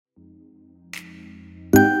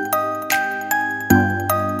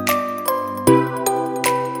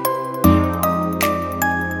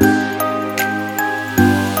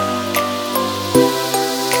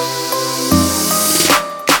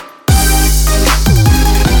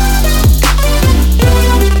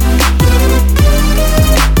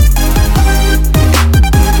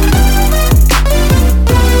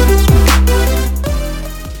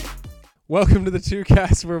Welcome to the Two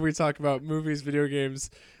Cast, where we talk about movies, video games,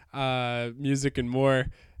 music, and more.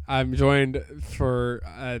 I'm joined for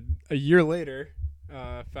a year later,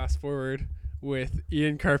 fast forward, with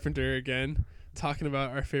Ian Carpenter again, talking about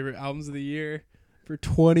our favorite albums of the year for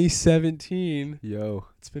 2017. Yo,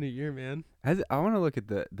 It's been a year, man. I want to look at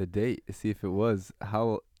the date to see if it was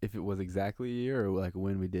exactly a year or like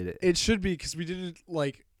when we did it. It should be, because we did it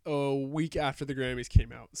like a week after the Grammys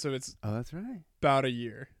came out, so it's That's right. about a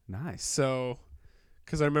year. Nice. So,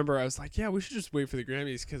 because I remember I was like, yeah, we should just wait for the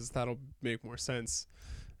Grammys because that'll make more sense.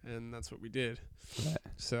 And that's what we did. Right.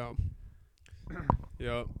 So,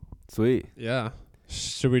 yep. Sweet. Yeah.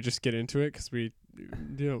 Should we just get into it? Because we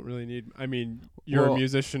don't really need... I mean, you're a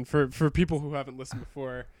musician. For people who haven't listened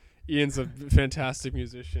before, Ian's a fantastic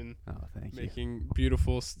musician. Oh, thank you. Making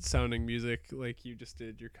beautiful sounding music like you just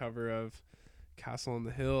did your cover of Castle on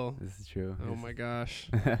the Hill. This is true. Oh, my gosh.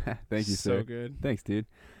 Thank you, sir. So good. Thanks, dude.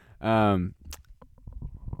 I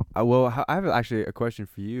have actually a question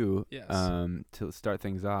for you. Yes. To start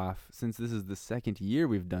things off, since this is the second year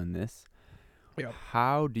we've done this, Yep.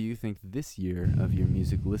 how do you think this year of your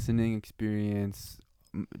music listening experience,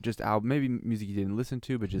 maybe music you didn't listen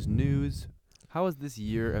to, but just news, how is this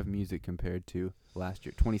year of music compared to last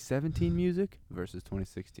year, 2017 music versus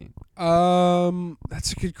 2016?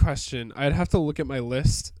 That's a good question. I'd have to look at my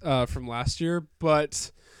list from last year,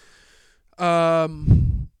 but a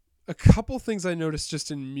couple things I noticed just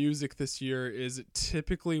in music this year is it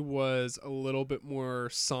typically was a little bit more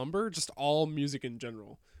somber, just all music in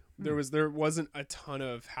general. There wasn't a ton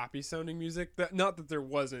of happy sounding music. Not that there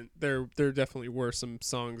wasn't. There definitely were some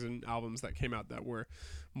songs and albums that came out that were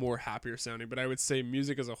more happier sounding, but I would say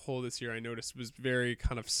music as a whole this year I noticed was very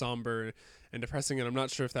kind of somber and depressing, and I'm not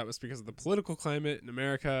sure if that was because of the political climate in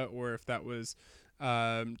America or if that was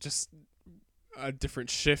just a different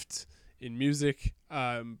shift in music,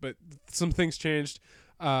 but some things changed.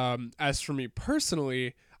 As for me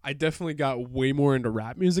personally, I definitely got way more into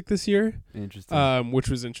rap music this year. Interesting. Which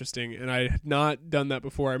was interesting, and I had not done that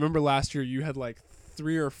before. I remember last year you had like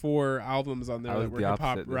 3 or 4 albums on there that were hip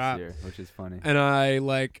hop rap, year, which is funny. and I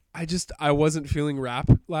wasn't feeling rap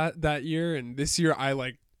that year, and this year I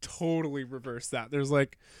like totally reversed that. There's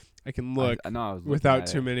like I can look I know I was without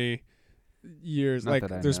too many years. Not like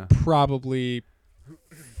that I there's know. probably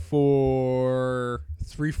 4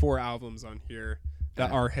 albums on here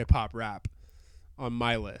that are hip hop rap on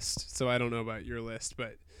my list. So I don't know about your list,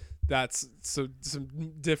 but that's some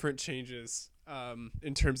different changes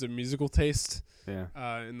in terms of musical taste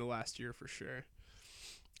in the last year for sure.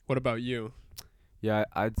 What about you? Yeah,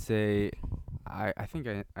 I'd say I think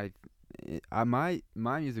my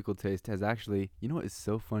musical taste has actually, you know what is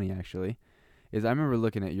so funny actually is I remember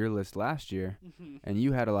looking at your list last year and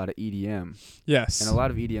you had a lot of EDM. Yes. And a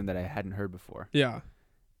lot of EDM that I hadn't heard before. Yeah.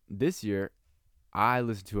 This year I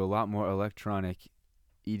listened to a lot more electronic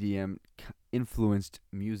EDM influenced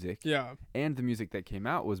music. Yeah. And the music that came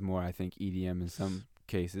out was more, I think, EDM in some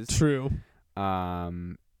cases. True.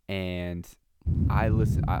 And I'm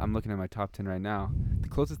looking at my top 10 right now. The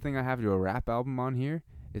closest thing I have to a rap album on here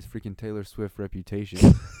is freaking Taylor Swift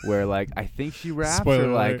Reputation, where like I think she raps Spoiler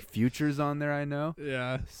or like alert. Future's on there, I know.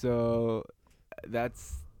 Yeah. So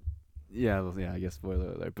that's I guess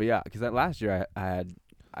spoiler alert. But yeah, because that last year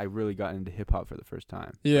I really got into hip hop for the first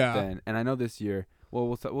time. Yeah. And I know this year,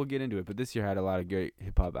 we'll get into it, but this year I had a lot of great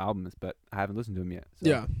hip hop albums, but I haven't listened to them yet. So.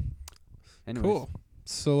 Yeah. Anyways. Cool.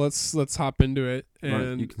 So let's hop into it,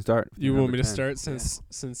 and you can start. you want me to 10. start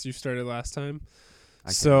since you started last time.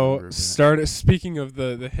 So Speaking of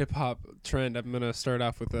the hip hop trend, I'm gonna start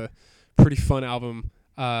off with a pretty fun album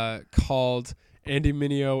called Andy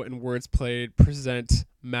Mineo and Words Played present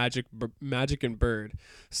Magic and Bird.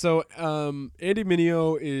 So Andy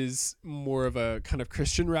Mineo is more of a kind of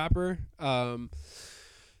Christian rapper,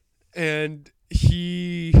 and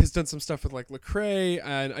he has done some stuff with like Lecrae,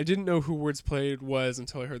 and I didn't know who Words Played was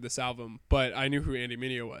until I heard this album, but I knew who Andy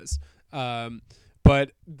Mineo was.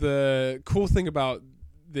 But the cool thing about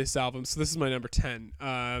this album, so this is my number 10,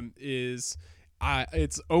 is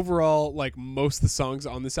it's overall like most of the songs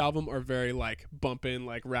on this album are very like bumpin',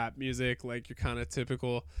 like rap music, like your kind of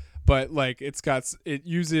typical, but like it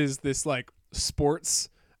uses this like sports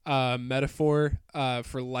metaphor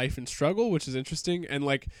for life and struggle, which is interesting. And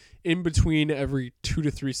like in between every 2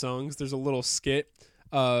 to 3 songs, there's a little skit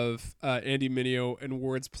of Andy Mineo and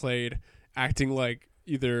Words Played acting like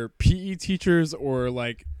either PE teachers or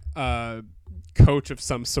like coach of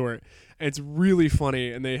some sort, and it's really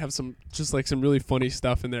funny, and they have some really funny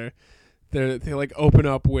stuff in there. They like open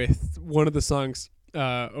up with one of the songs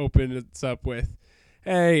opens up with,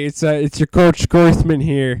 "Hey, it's your coach Gorthman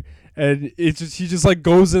here. and it's just he just like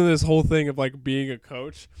goes into this whole thing of like being a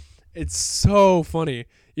coach. It's so funny,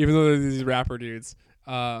 even though they're these rapper dudes.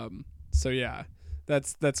 So yeah,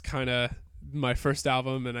 that's kind of my first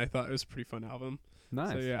album, and I thought it was a pretty fun album.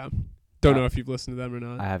 Nice. So yeah, don't know if you've listened to them or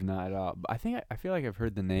not. I have not at all. But I feel like I've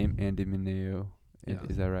heard the name Andy Mineo. Yeah.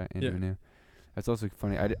 Is that right? Andy Mineo. That's also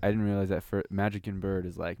funny. I didn't realize that for Magic and Bird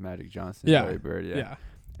is like Magic Johnson. Yeah. Larry Bird. Yeah.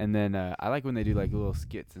 And then I like when they do like little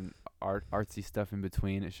skits and artsy stuff in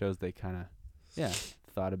between. It shows they kind of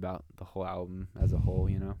thought about the whole album as a whole,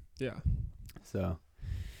 you know. Yeah. So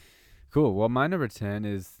cool. Well, my number 10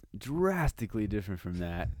 is drastically different from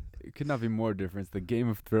that. It could not be more different. It's the Game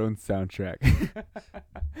of Thrones soundtrack.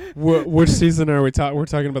 Which season are we talking? We're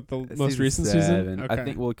talking about the most recent 7. season. Okay. I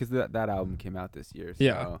think because that album came out this year. So.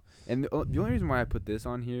 Yeah. And the only reason why I put this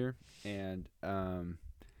on here and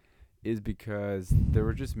is because there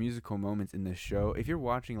were just musical moments in this show. If you're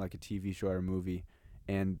watching like a TV show or a movie,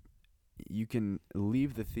 and you can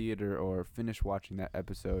leave the theater or finish watching that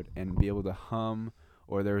episode and be able to hum,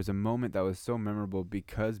 or there was a moment that was so memorable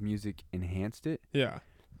because music enhanced it. Yeah.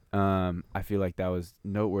 I feel like that was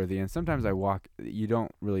noteworthy, and sometimes you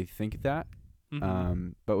don't really think that.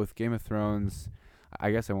 But with Game of Thrones,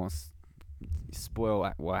 I guess I won't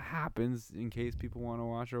spoil what happens in case people want to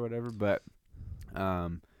watch or whatever, but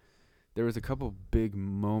there was a couple big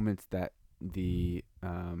moments that the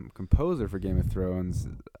composer for Game of Thrones,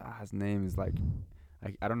 his name is like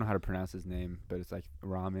I don't know how to pronounce his name, but it's like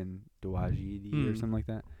Ramin Djawadi or something like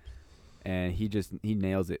that. And he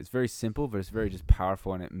nails it. It's very simple, but it's very just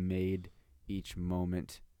powerful, and it made each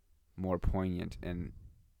moment more poignant, and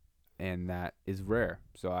that is rare.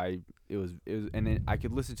 So I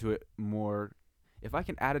could listen to it more if I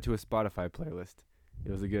can add it to a Spotify playlist.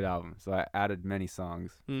 It was a good album, so I added many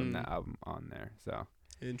songs from that album on there. So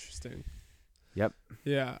interesting. Yep.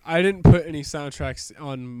 Yeah, I didn't put any soundtracks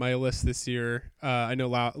on my list this year. I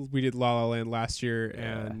know we did La La Land last year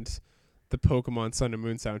and the Pokemon Sun and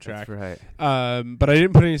Moon soundtrack. That's right. But I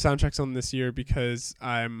didn't put any soundtracks on this year because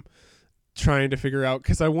I'm trying to figure out,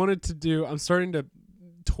 because I'm starting to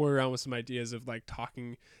toy around with some ideas of like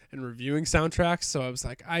talking and reviewing soundtracks. So I was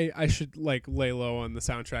like, I should like lay low on the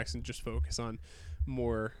soundtracks and just focus on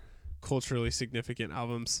more culturally significant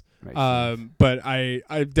albums. But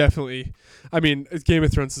I definitely, Game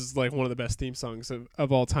of Thrones is like one of the best theme songs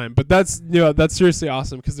of all time, but that's seriously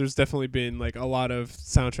awesome, because there's definitely been like a lot of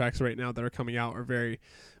soundtracks right now that are coming out are very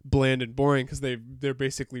bland and boring because they're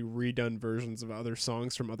basically redone versions of other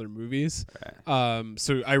songs from other movies.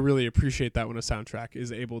 So I really appreciate that when a soundtrack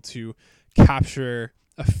is able to capture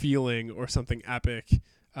a feeling or something epic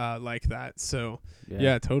like that. So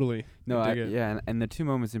yeah, totally. No, and the two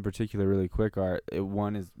moments in particular really quick are,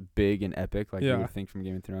 one is big and epic, like you would think from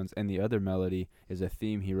Game of Thrones, and the other melody is a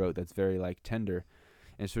theme he wrote that's very like tender,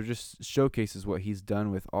 and so just showcases what he's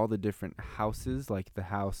done with all the different houses, like the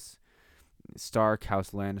house Stark,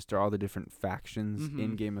 House Lannister, all the different factions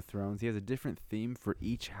in Game of Thrones. He has a different theme for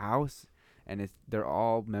each house, and they're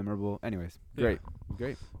all memorable. Anyways, great.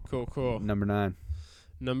 Cool. Number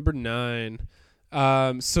 9.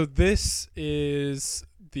 So this is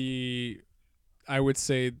I would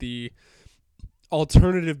say the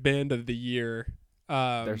alternative band of the year.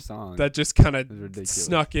 Their song that just kind of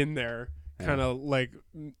snuck in there, kind of like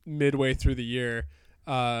midway through the year.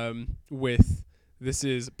 This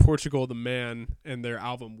is Portugal the Man and their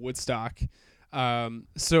album Woodstock.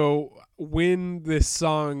 So when this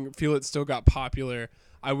song Feel It still got popular,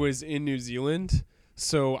 I was in New Zealand,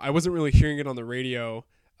 so I wasn't really hearing it on the radio.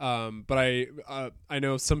 But I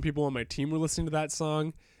know some people on my team were listening to that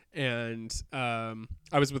song, and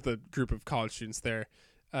I was with a group of college students there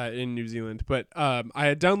in New Zealand. But I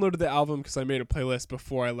had downloaded the album because I made a playlist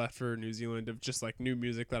before I left for New Zealand of just like new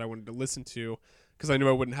music that I wanted to listen to, because I knew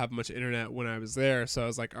I wouldn't have much internet when I was there. So I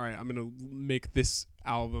was like, all right, I'm going to make this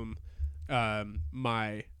album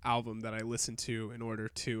my album that I listen to in order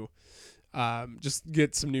to just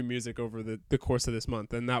get some new music over the course of this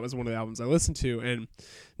month. And that was one of the albums I listened to. And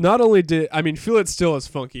not only Feel It Still is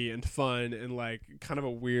funky and fun and like kind of a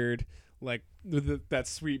weird, like that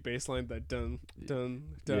sweet bass line, that dun dun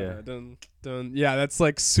dun dun dun. Yeah, that's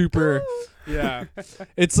like super. Yeah,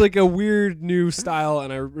 it's like a weird new style,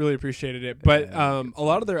 and I really appreciated it. But a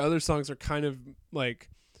lot of their other songs are kind of like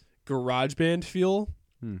garage band feel,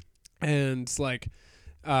 and like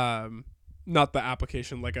not the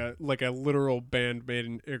application, like a literal band made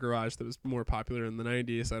in a garage that was more popular in the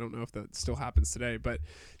 90s. I don't know if that still happens today, but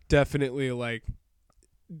definitely like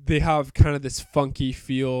they have kind of this funky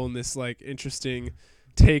feel and this like interesting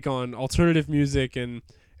take on alternative music, and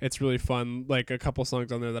it's really fun. Like a couple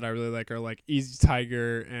songs on there that I really like are like Easy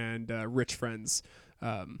Tiger and Rich Friends.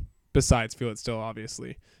 besides Feel It Still,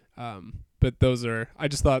 obviously. But those are, I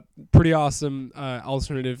just thought, pretty awesome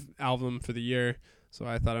alternative album for the year. So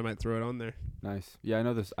I thought I might throw it on there. Nice. Yeah, I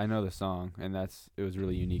know this. I know the song, and it was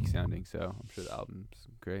really unique sounding. So I'm sure the album's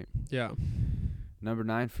great. Yeah. Number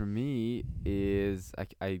 9 for me is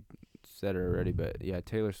I said it already, but yeah,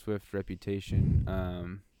 Taylor Swift,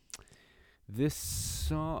 Reputation. This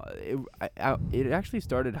song, it actually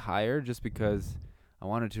started higher just because I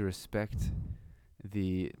wanted to respect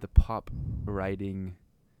the pop writing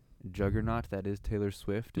juggernaut that is Taylor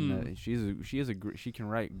Swift, and she can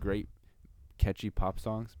write great catchy pop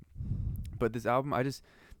songs. But this album,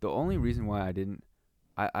 the only reason why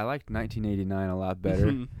I liked 1989 a lot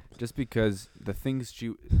better, just because the things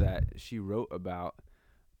that she wrote about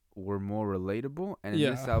were more relatable. And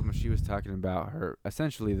in this album, she was talking about her,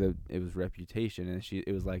 essentially it was Reputation, and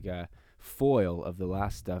it was like a foil of the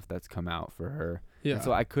last stuff that's come out for her. Yeah. And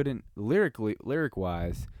so I couldn't lyric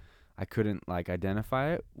wise, I couldn't like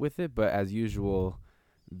identify it with it, but as usual,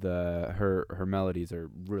 her melodies are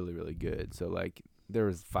really, really good. So like there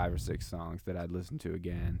was 5 or 6 songs that I'd listen to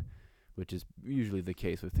again, which is usually the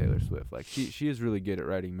case with Taylor Swift. Like she is really good at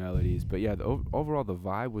writing melodies, but yeah, overall the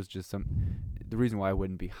vibe was just the reason why I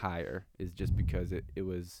wouldn't be higher is just because it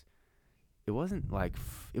wasn't like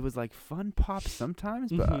it was like fun pop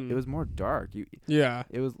sometimes, but it was more dark.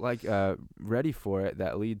 It was like Ready For It,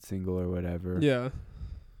 that lead single or whatever. Yeah.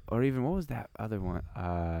 Or even what was that other one?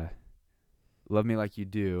 Love Me Like You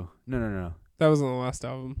Do. No. That was on the last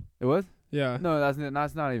album. It was? Yeah. No,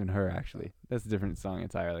 that's not even her actually. That's a different song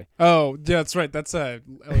entirely. Oh, yeah, that's right. That's Ellie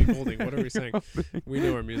Goulding. What are we saying? We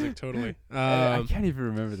know our music totally. I can't even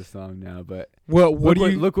remember the song now, but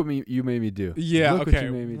look what you made me do. Yeah, look okay. What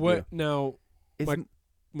you made me do. Now?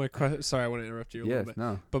 My question. Sorry, I want to interrupt you a little bit.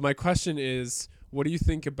 No. But my question is, what do you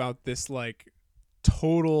think about this like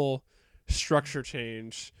total structure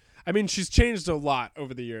change? I mean, she's changed a lot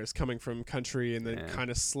over the years, coming from country and then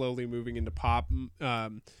kind of slowly moving into pop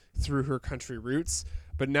through her country roots.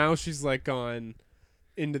 But now she's like gone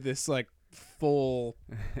into this like full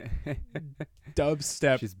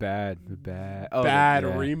dubstep. She's bad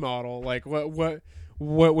remodel. Like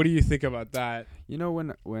what do you think about that? You know,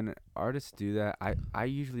 when artists do that, I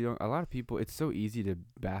usually don't. A lot of people, it's so easy to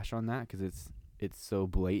bash on that because it's so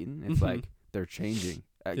blatant. It's like they're changing.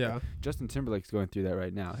 Yeah. Justin Timberlake's going through that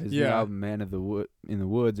right now. His new album, Man in the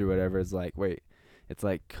Woods or whatever, is like, wait, it's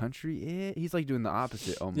like country. He's like doing the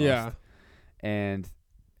opposite almost. Yeah. And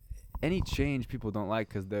any change people don't like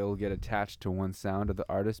because they'll get attached to one sound of the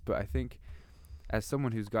artist. But I think as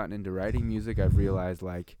someone who's gotten into writing music, I've realized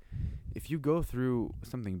like if you go through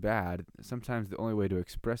something bad, sometimes the only way to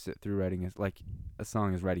express it through writing is like a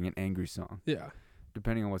song is writing an angry song. Yeah.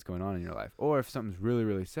 Depending on what's going on in your life. Or if something's really,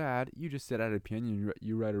 really sad, you just sit at a piano and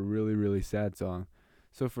you write a really, really sad song.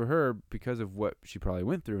 So for her, because of what she probably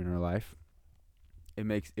went through in her life, it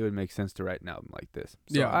would make sense to write an album like this.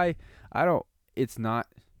 So I don't, it's not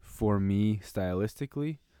for me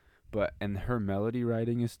stylistically, and her melody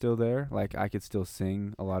writing is still there. Like I could still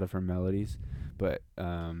sing a lot of her melodies, but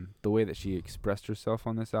the way that she expressed herself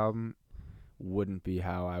on this album wouldn't be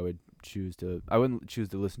how I wouldn't choose to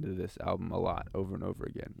listen to this album a lot over and over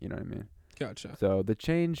again. You know what I mean? Gotcha. So the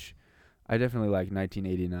change, I definitely like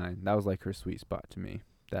 1989. That was like her sweet spot to me,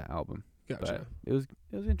 that album. Gotcha. But it was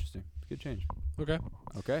interesting. It's a good change.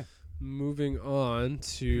 Okay. Moving on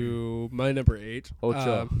to my number 8.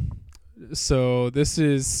 Ocho. So this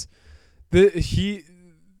is they.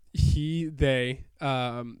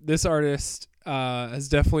 This artist has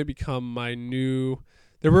definitely become my new.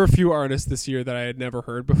 There were a few artists this year that I had never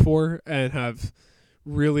heard before and have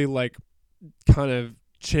really like kind of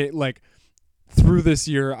like through this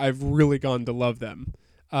year I've really gone to love them.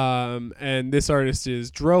 And this artist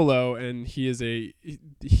is Drolo, and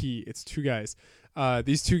it's 2 guys.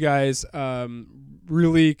 These 2 guys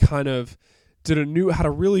really kind of had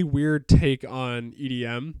a really weird take on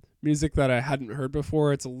EDM music that I hadn't heard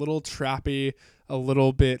before. It's a little trappy, a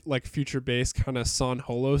little bit like future bass kind of Son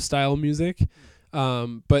Holo style music.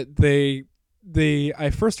 But I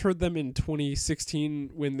first heard them in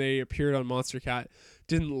 2016 when they appeared on Monster Cat.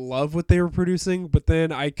 Didn't love what they were producing, but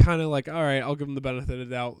then I kind of like, all right, I'll give them the benefit of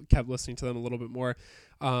the doubt. Kept listening to them a little bit more.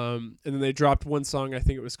 And then they dropped one song, I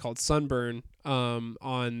think it was called Sunburn,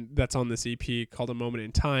 that's on this EP called A Moment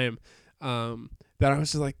in Time. That I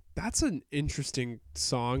was just like, that's an interesting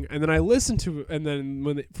song. And then I listened to it, and then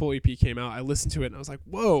when the full EP came out, I listened to it and I was like,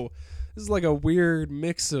 whoa, this is like a weird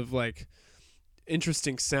mix of like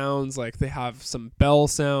interesting sounds. Like they have some bell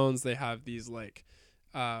sounds, they have these like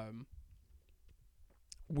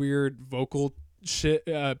weird vocal shit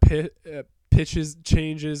pitch pitches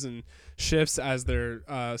changes and shifts as their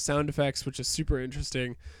sound effects, which is super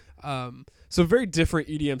interesting. So very different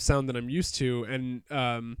EDM sound than I'm used to, and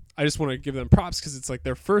I just want to give them props because it's like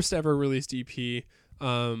their first ever released EP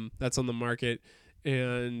that's on the market,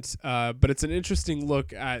 and but it's an interesting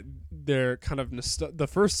look at their kind of the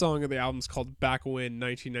first song of the album is called Back When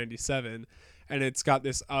 1997, and it's got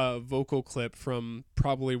this vocal clip from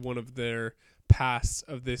probably one of their past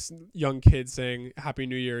of this young kid saying Happy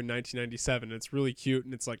New Year in 1997. It's really cute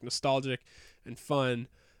and it's like nostalgic and fun.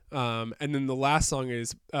 And then the last song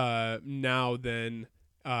is Now Then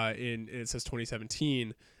it says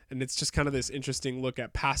 2017, and it's just kind of this interesting look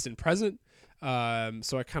at past and present.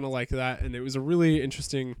 So I kind of like that, and it was a really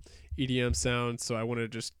interesting EDM sound, so I want to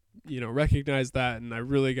just recognize that, and I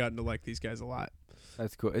really got to like these guys a lot.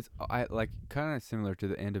 That's cool. It's I like kind of similar to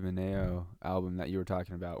the Andamaneo album that you were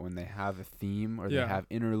talking about, when they have a theme or they have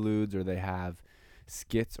interludes or they have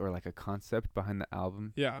skits or like a concept behind the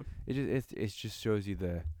album. Yeah, it just shows you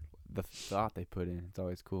the thought they put in. It's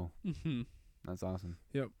always cool. Mm-hmm. That's awesome.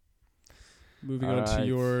 Yep. Moving on to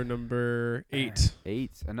your number 8.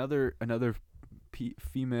 8. Another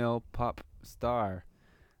female pop star.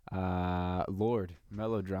 Lorde,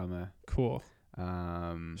 Melodrama. Cool.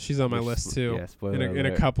 She's on my list too. Yeah, spoiler in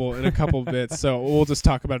a couple bits. So we'll just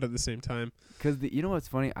talk about it at the same time. Because you know what's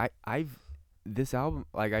funny? This album,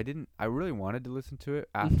 like I really wanted to listen to it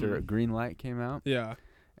after Green Light came out. Yeah.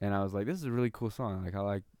 And I was like, this is a really cool song. Like I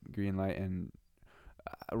like Green Light, and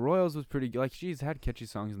Royals was pretty good. Like she's had catchy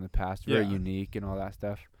songs in the past, very unique and all that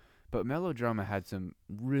stuff. But Melodrama had some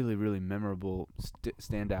really, really memorable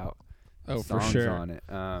standout songs for sure. on it.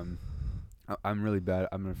 I'm really bad.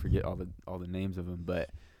 I'm gonna forget all the names of them, but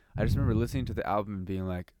I just remember listening to the album and being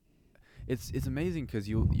like, it's amazing because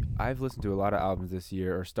I've listened to a lot of albums this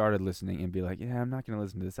year, or started listening and be like, yeah, I'm not gonna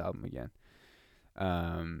listen to this album again.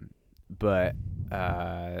 But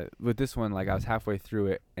with this one, like I was halfway through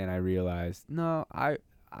it and I realized, no, I'm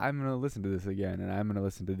gonna listen to this again, and I'm gonna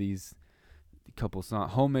listen to these couple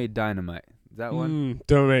songs. Homemade Dynamite. Is that one?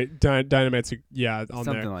 Dynamite's on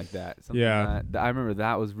something there. like that. Yeah. I remember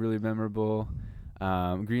that was really memorable.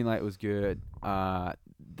 Green Light was good.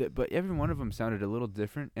 But every one of them sounded a little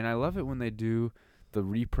different, and I love it when they do the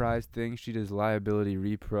reprise thing. She does Liability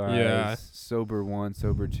reprise, Sober 1,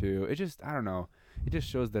 Sober 2. It just, I don't know. It just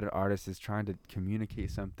shows that an artist is trying to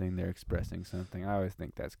communicate something. They're expressing something. I always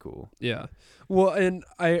think that's cool. Yeah. Well, and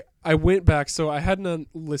I went back, so I hadn't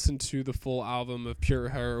listened to the full album of Pure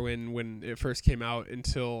Heroine when it first came out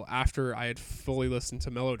until after I had fully listened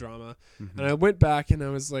to Melodrama. Mm-hmm. And I went back and I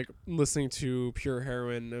was like listening to Pure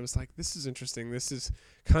Heroine, and I was like, this is interesting. This is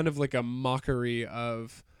kind of like a mockery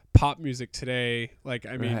of pop music today. Like,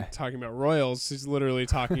 I mean, talking about Royals, she's literally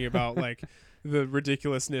talking about like the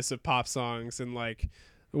ridiculousness of pop songs and like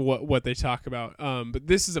what they talk about. But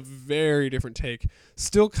this is a very different take.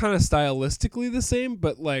 Still kind of stylistically the same,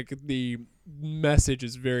 but like the message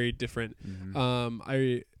is very different.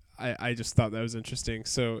 Mm-hmm. I just thought that was interesting.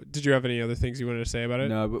 So did you have any other things you wanted to say about it?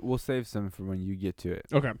 No, but we'll save some for when you get to it.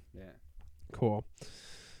 Okay. Yeah. Cool.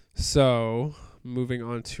 So moving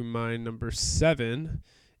on to my number 7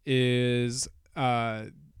 is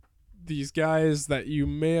these guys that you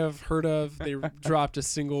may have heard of. They dropped a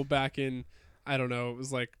single back in, I don't know, it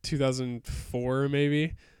was like 2004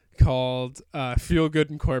 maybe, called Feel Good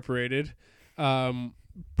Incorporated.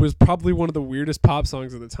 Was probably one of the weirdest pop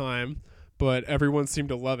songs at the time, but everyone seemed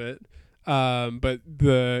to love it. But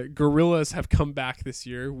the Gorillaz have come back this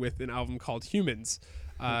year with an album called Humans.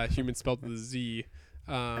 Humans spelled with a Z.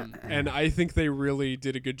 And I think they really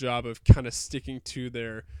did a good job of kind of sticking to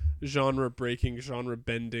their genre-breaking,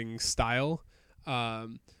 genre-bending style,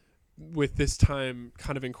 with this time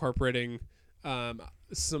kind of incorporating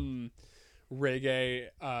some reggae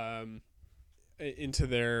into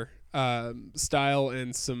their style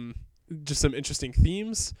and some interesting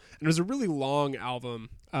themes. And it was a really long album,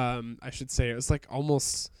 I should say. It was like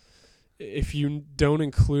almost, if you don't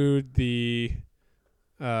include the...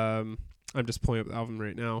 I'm just pulling up the album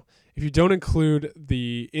right now. If you don't include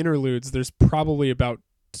the interludes, there's probably about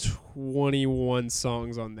 21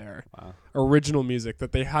 songs on there. Wow. Original music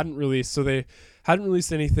that they hadn't released. So they hadn't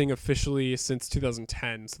released anything officially since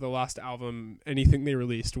 2010. So the last album, anything they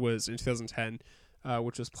released was in 2010,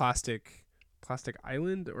 which was Plastic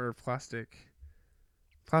Island or Plastic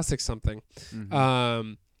something.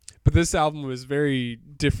 Mm-hmm. But this album was very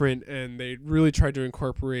different, and they really tried to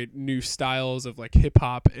incorporate new styles of like hip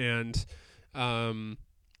hop and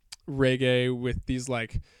reggae with these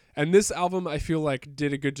like. And this album, I feel like,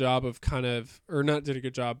 did a good job of kind of, or not did a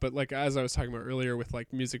good job, but like as I was talking about earlier, with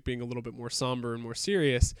like music being a little bit more somber and more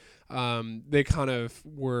serious, they kind of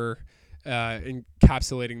were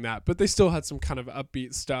encapsulating that. But they still had some kind of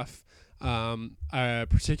upbeat stuff.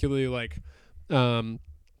 Particularly like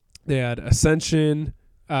they had Ascension,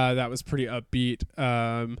 that was pretty upbeat.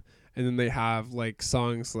 And then they have like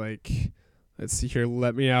songs like, let's see here,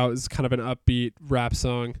 Let Me Out is kind of an upbeat rap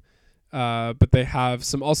song. But they have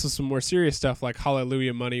some more serious stuff like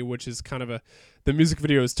Hallelujah Money, which is kind of the music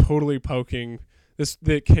video is totally poking this.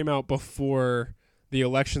 That came out before the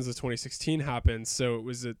elections of 2016 happened, so it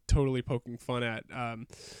was totally poking fun at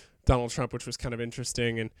Donald Trump, which was kind of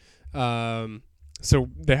interesting. And so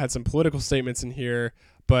they had some political statements in here,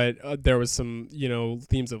 but there was some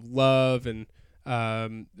themes of love and.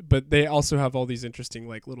 But they also have all these interesting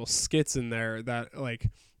like little skits in there that like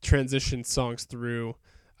transition songs through.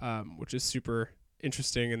 Which is super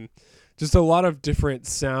interesting, and just a lot of different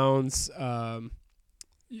sounds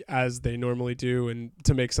as they normally do, and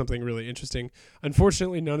to make something really interesting.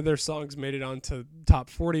 Unfortunately, none of their songs made it onto top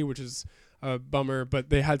 40, which is a bummer, but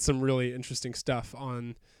they had some really interesting stuff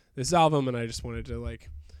on this album, and I just wanted to like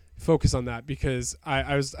focus on that because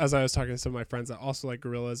I was talking to some of my friends that also like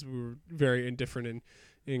Gorillaz, we were very indifferent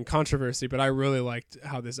in controversy, but I really liked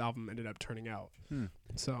how this album ended up turning out.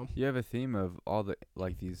 So you have a theme of all the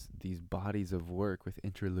like these bodies of work with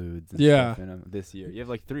interludes and yeah stuff in them this year. You have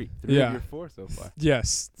like three of yeah your 4 so far.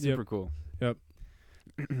 Yes, Super cool. Yep.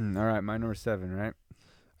 All right, my number 7, right?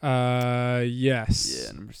 Yes.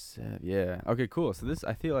 Yeah, number 7. Yeah. Okay, cool. So this,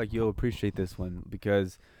 I feel like you'll appreciate this one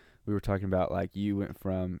because we were talking about like you went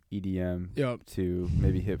from EDM to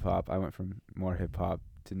maybe hip hop. I went from more hip hop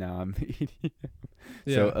to now I'm EDM.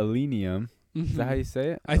 Yeah. So Alenium. Is that how you say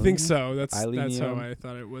it? I think so. That's how Ilenium. I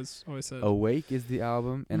thought it was always said. Awake is the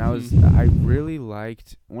album, and I really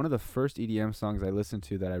liked one of the first EDM songs I listened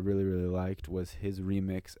to that I really really liked was his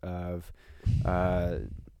remix of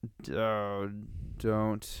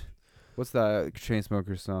don't what's that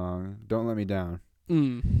Chainsmokers song? Don't Let Me Down.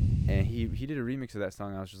 And he did a remix of that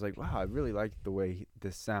song. And I was just like, wow, I really liked the way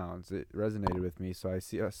this sounds. It resonated with me. So I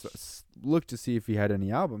looked to see if he had any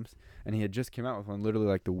albums, and he had just came out with one literally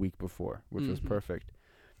like the week before, which was perfect.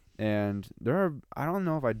 And I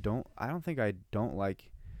don't think I don't like.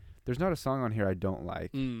 There's not a song on here I don't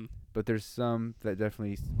like, but there's some that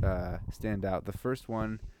definitely stand out. The first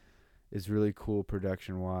one is really cool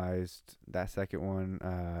production wise. That second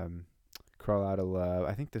one, Crawl Out of Love.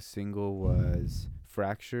 I think the single was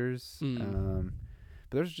Fractures. But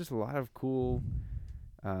there's just a lot of cool.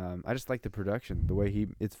 I just like the production, the way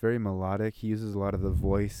it's very melodic. He uses a lot of the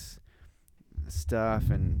voice stuff,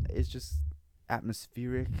 and it's just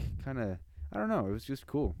atmospheric, kind of. I don't know. It was just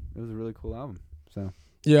cool. It was a really cool album. So.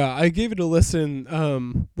 Yeah, I gave it a listen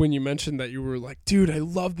when you mentioned that you were like, dude, I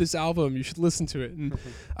love this album. You should listen to it. And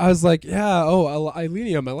I was like, yeah,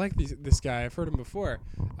 Ilenium, I like this guy. I've heard him before.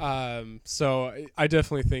 So I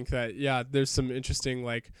definitely think that, yeah, there's some interesting,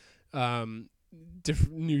 like,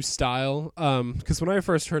 different new style. Because when I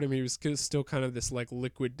first heard him, he was still kind of this, like,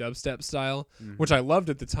 liquid dubstep style, which I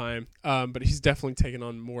loved at the time. But he's definitely taken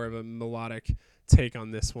on more of a melodic take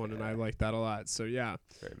on this one, and I like that a lot. So, yeah,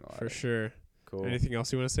 for sure. Cool. Anything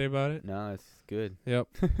else you want to say about it? No, it's good. Yep.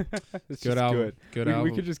 It's good album. Good album.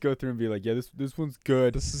 We could just go through and be like, yeah, this one's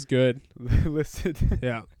good. This is good. Listen.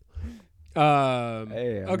 Yeah.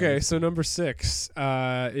 Okay, so number 6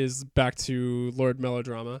 is back to Lord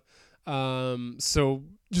Melodrama. So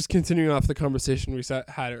just continuing off the conversation we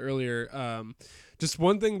had earlier, just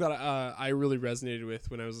one thing that I really resonated with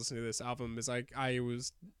when I was listening to this album is I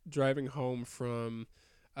was driving home from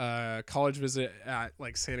college visit at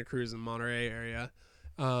like Santa Cruz and Monterey area,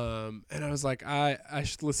 and I was like, I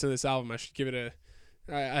should listen to this album. I should give it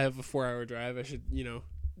I have a 4-hour drive. I should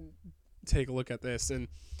take a look at this, and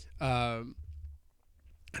I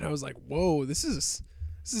was like, whoa, this is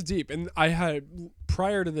deep. And I had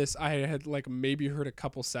prior to this, I had like maybe heard a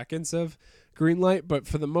couple seconds of Greenlight, but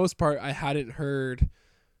for the most part, I hadn't heard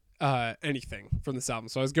anything from this album.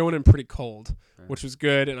 So I was going in pretty cold, which was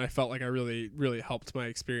good, and I felt like I really, really helped my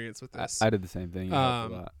experience with this. I did the same thing. It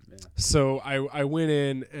helped a lot. Yeah. So I went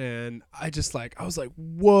in, and I was like,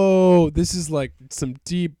 whoa, this is like some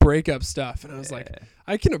deep breakup stuff. And I was like,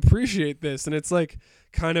 I can appreciate this. And it's like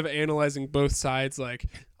kind of analyzing both sides. Like,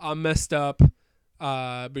 I'm messed up,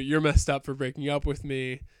 but you're messed up for breaking up with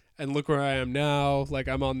me. And look where I am now. Like,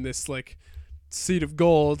 I'm on this like seat of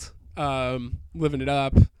gold, living it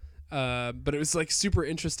up. But it was like super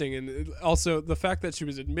interesting, and also the fact that she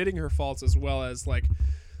was admitting her faults as well as like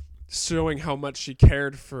showing how much she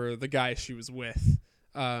cared for the guy she was with.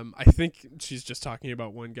 I think she's just talking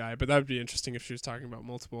about one guy, but that would be interesting if she was talking about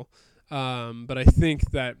multiple. But I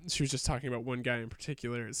think that she was just talking about one guy in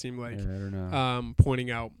particular. It seemed like Yeah, I don't know.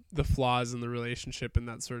 pointing out the flaws in the relationship and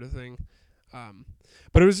that sort of thing.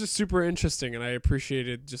 But it was just super interesting, and I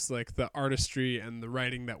appreciated just like the artistry and the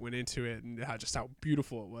writing that went into it, and just how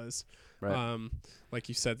beautiful it was. Right. Like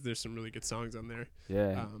you said, there's some really good songs on there.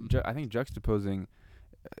 Yeah. I think juxtaposing,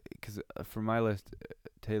 because for my list,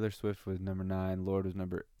 Taylor Swift was number 9, Lorde was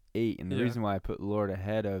number 8, and the reason why I put Lorde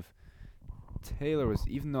ahead of Taylor was,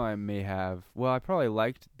 even though I I probably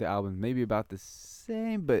liked the album maybe about the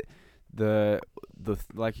same, but the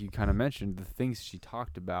like you kind of mentioned, the things she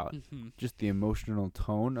talked about, just the emotional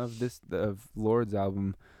tone of Lorde's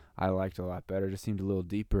album, I liked a lot better. It just seemed a little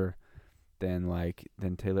deeper than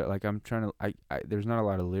Taylor. Like I'm trying to, I there's not a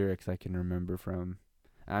lot of lyrics I can remember from.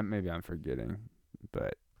 Maybe I'm forgetting,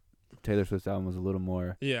 but Taylor Swift's album was a little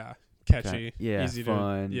more catchy, easy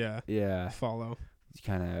fun, to follow.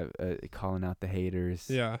 Kind of calling out the haters.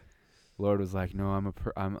 Yeah. Lorde was like, no,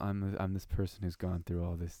 I'm this person who's gone through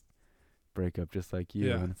all this breakup just like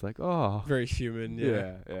you, and it's like, oh, very human.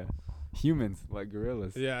 Yeah. Humans like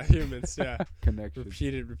gorillas. Yeah, humans. Yeah. Connections.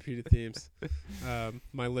 Repeated themes.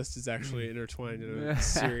 My list is actually intertwined in a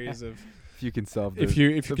series of. If you can solve if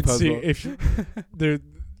you can puzzle. see there.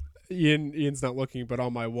 Ian's not looking, but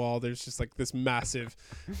on my wall there's just like this massive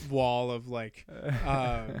wall of like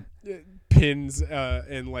pins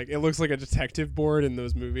and like it looks like a detective board in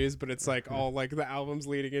those movies, but it's like all like the albums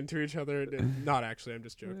leading into each other. Not actually, I'm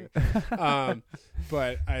just joking.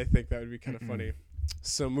 But I think that would be kind of funny.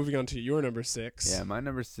 So moving on to your number 6. Yeah, my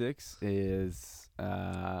number 6 is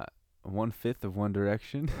 1/5 of One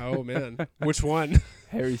Direction. Oh man, which one?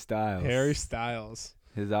 Harry Styles.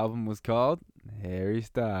 His album was called Harry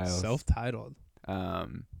Styles. Self-titled.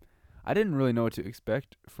 I didn't really know what to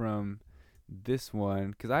expect from this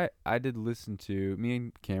one, because I did listen to, me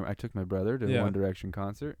and Cameron, I took my brother to a One Direction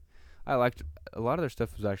concert. I liked a lot of their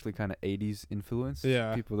stuff. Was actually kind of 80s influence.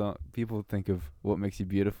 Yeah. People think of What Makes You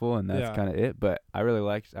Beautiful, and that's kind of it, but I really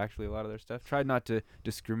liked actually a lot of their stuff. Tried not to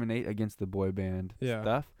discriminate against the boy band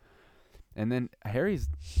stuff. And then Harry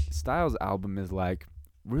Styles' album is like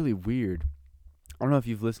really weird. I don't know if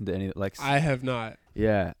you've listened to any, like, I have not.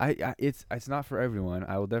 Yeah, it's not for everyone.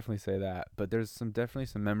 I will definitely say that, but there's definitely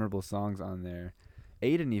some memorable songs on there.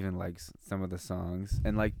 Aiden even likes some of the songs,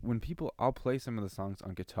 and like when I'll play some of the songs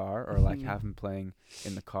on guitar or like have him playing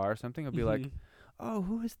in the car or something. I'll be like, "Oh,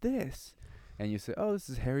 who is this?" And you say, "Oh, this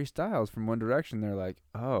is Harry Styles from One Direction." They're like,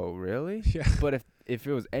 "Oh, really?" Yeah. But if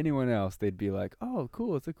it was anyone else, they'd be like, "Oh,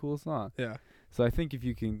 cool, it's a cool song." Yeah. So I think if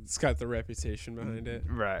you can... It's got the reputation behind it.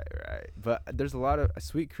 Right. But there's a lot of... A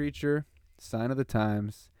Sweet Creature, Sign of the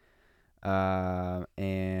Times,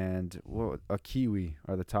 and a Kiwi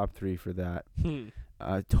are the top 3 for that.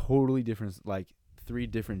 Totally different, like 3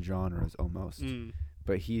 different genres almost.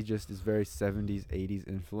 But he just is very 70s, 80s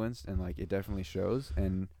influenced, and like it definitely shows,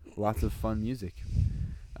 and lots of fun music.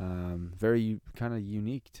 Very kind of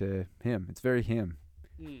unique to him. It's very him.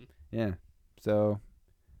 Yeah. So...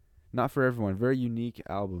 Not for everyone. Very unique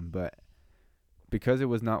album, but because it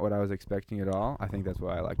was not what I was expecting at all, I think that's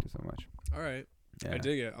why I liked it so much. All right. Yeah. I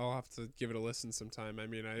dig it. I'll have to give it a listen sometime. I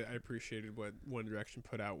mean, I appreciated what One Direction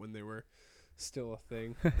put out when they were still a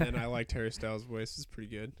thing, and I liked Harry Styles' voice. It's pretty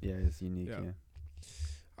good. Yeah, it's unique, yeah.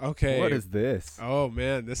 Okay. What is this? Oh,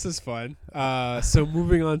 man, this is fun. So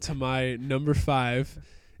moving on to my number 5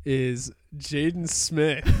 is Jaden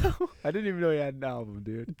Smith. I didn't even know he had an album,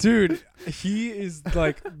 dude. Dude, he is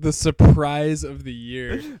like the surprise of the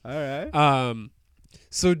year. All right.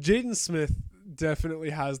 So Jaden Smith definitely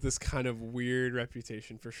has this kind of weird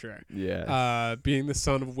reputation for sure. Yeah. Being the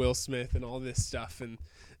son of Will Smith and all this stuff, and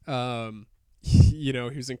he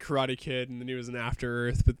was in Karate Kid, and then he was in After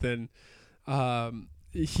Earth, but then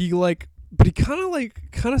he kind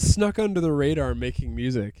of snuck under the radar making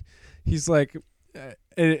music. He's like.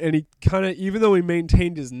 And he kind of, even though he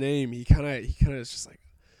maintained his name, he kind of is just like,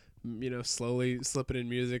 slowly slipping in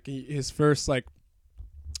music. His first like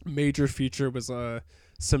major feature was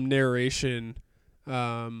some narration,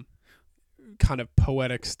 kind of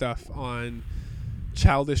poetic stuff on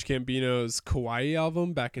Childish Gambino's Kawaii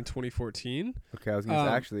album back in 2014. Okay, I was gonna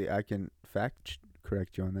say, actually, I can fact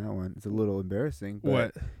correct you on that one. It's a little embarrassing, but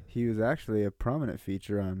what? He was actually a prominent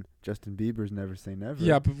feature on Justin Bieber's Never Say Never.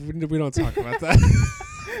 Yeah, but we don't talk about that.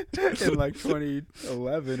 In like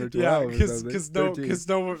 2011 or 12. Yeah,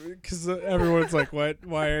 because everyone's like, what?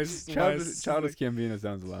 Why is Childish Gambino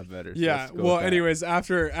sounds a lot better. So yeah. Well, anyways,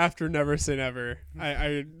 after Never Say Never,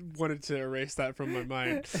 I wanted to erase that from my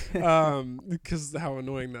mind, because how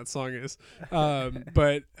annoying that song is.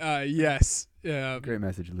 But yes. Great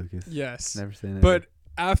message, Lucas. Yes. Never Say Never. But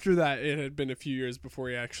after that, it had been a few years before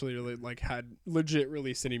he actually really like had legit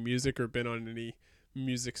released any music or been on any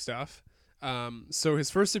music stuff. So his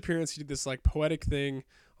first appearance, he did this like poetic thing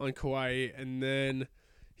on Kauai, and then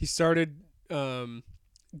he started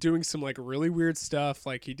doing some like really weird stuff.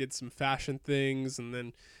 Like he did some fashion things, and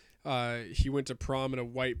then he went to prom in a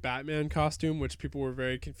white Batman costume, which people were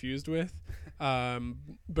very confused with.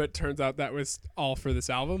 But turns out that was all for this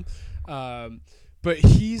album. But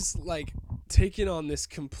he's like taken on this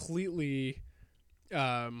completely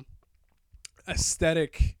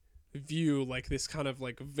aesthetic view, like this kind of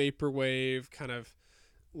like vaporwave kind of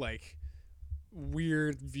like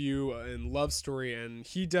weird view and love story, and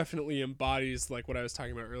he definitely embodies like what I was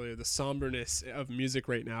talking about earlier, the somberness of music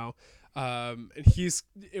right now. And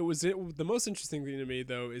the most interesting thing to me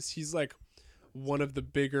though is he's like one of the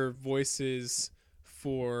bigger voices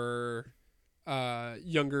for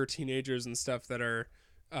younger teenagers and stuff that are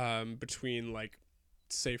between like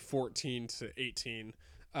say 14 to 18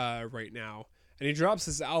 right now. And he drops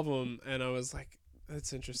this album, and I was like,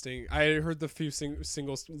 that's interesting. I heard the few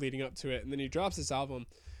singles leading up to it, and then he drops this album,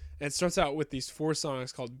 and it starts out with these 4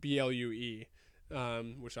 songs called BLUE,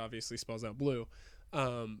 which obviously spells out blue.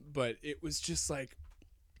 But it was just like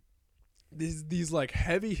these like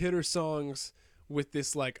heavy hitter songs with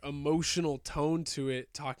this like emotional tone to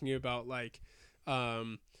it, talking about like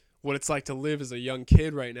what it's like to live as a young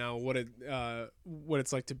kid right now, what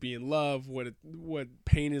it's like to be in love, what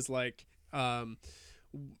pain is like, all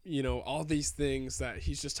these things that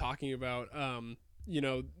he's just talking about,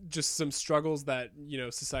 just some struggles that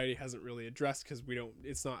society hasn't really addressed because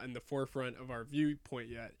it's not in the forefront of our viewpoint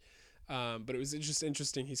yet. But it was just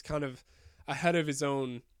interesting. He's kind of ahead of his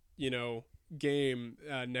own game,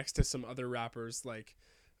 next to some other rappers like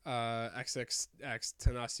XXX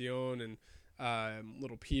Tentacion and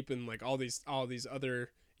Little Peep, and like all these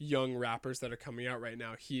other young rappers that are coming out right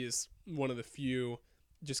now. He is one of the few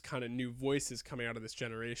just kind of new voices coming out of this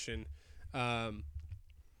generation.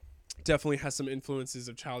 Definitely has some influences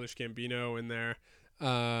of Childish Gambino in there.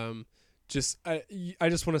 I just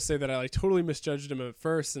want to say that I like totally misjudged him at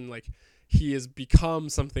first, and like he has become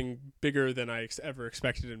something bigger than I ever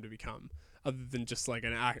expected him to become, other than just like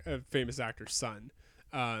a famous actor's son.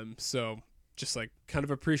 So just like kind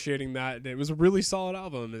of appreciating that. And it was a really solid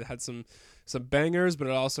album. It had some bangers, but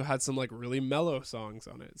it also had some like really mellow songs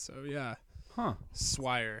on it. So yeah. Huh.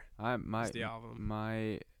 Swire is the album.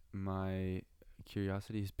 My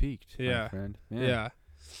curiosity is piqued, yeah. my friend. Yeah.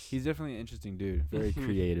 He's definitely an interesting dude. Very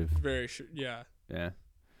creative. Very yeah. Yeah.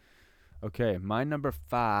 Okay, my number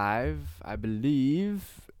 5, I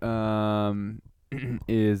believe,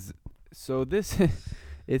 is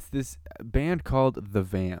it's this band called The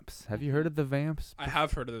Vamps. Have you heard of The Vamps? I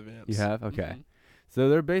have heard of The Vamps. You have? Okay. Mm-hmm. So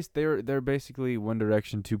they're basically One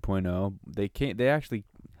Direction 2.0. They actually,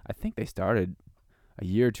 I think they started a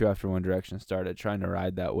year or two after One Direction started, trying to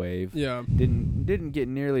ride that wave. Yeah. Didn't get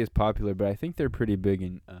nearly as popular, but I think they're pretty big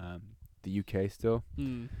in the UK still,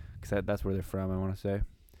 because that's where they're from, I want to say.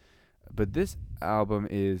 But this album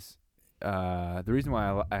is the reason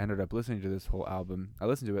why I ended up listening to this whole album. I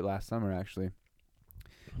listened to it last summer actually,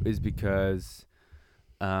 is because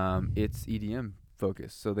it's EDM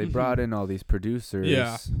focused. So they brought in all these producers.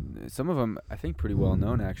 Yeah. Some of them I think pretty well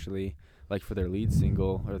known actually, like for their lead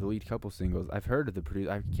single or the lead couple singles. I've heard of the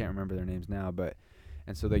producer. I can't remember their names now,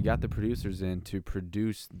 and so they got the producers in to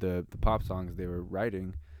produce the pop songs they were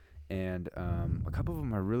writing, and a couple of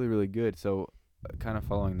them are really, really good. So kind of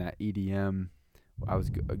following that EDM, I was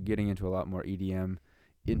getting into a lot more EDM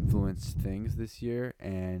influenced things this year,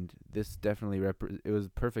 and this definitely it was a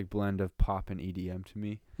perfect blend of pop and EDM to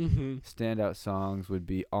me. Standout songs would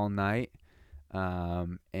be All Night,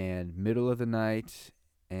 and Middle of the Night,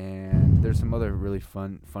 and there's some other really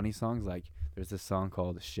funny songs, like there's this song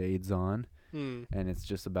called Shades On, and it's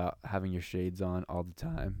just about having your shades on all the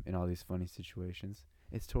time in all these funny situations.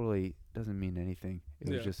 It's totally doesn't mean anything. It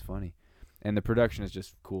was just funny. And the production is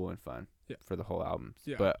just cool and fun for the whole album.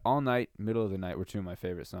 Yeah. But All Night, Middle of the Night were 2 of my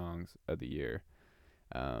favorite songs of the year.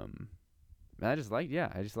 I just liked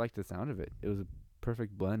the sound of it. It was a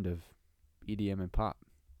perfect blend of EDM and pop.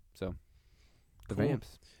 So, The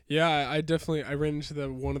Vamps. Yeah, I ran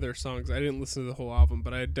into one of their songs. I didn't listen to the whole album,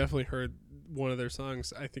 but I definitely heard one of their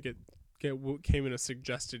songs. I think it came in a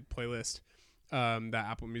suggested playlist that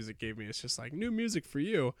Apple Music gave me. It's just like new music for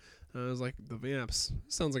you. And I was like, The Vamps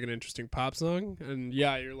sounds like an interesting pop song, and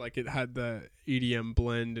you're like, it had the EDM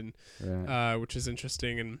blend, and which is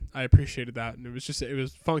interesting, and I appreciated that. And it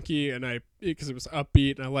was funky, and because it was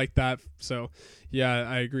upbeat, and I like that. So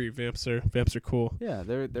I agree. Vamps are cool. Yeah,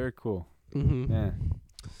 they're cool. Mm-hmm. Yeah.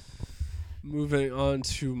 Moving on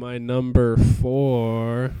to my number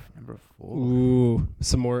 4. Number 4. Ooh,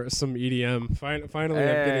 some EDM. Finally,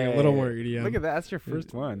 I'm getting a little more EDM. Look at that. That's your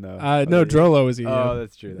first one, though. No, Drolo was EDM. Oh,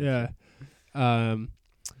 that's true. Yeah.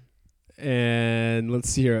 And let's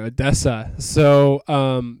see here, Odessa. So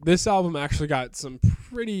this album actually got some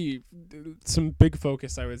big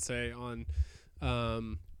focus, I would say, on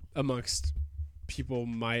amongst people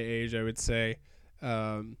my age, I would say,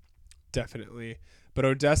 definitely. But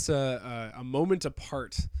Odessa, A Moment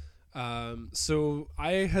Apart. So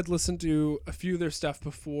I had listened to a few of their stuff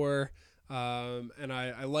before, and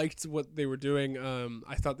I liked what they were doing.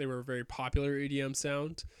 I thought they were a very popular EDM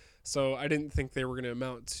sound, so I didn't think they were going to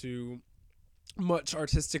amount to much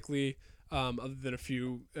artistically, other than a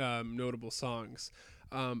few notable songs.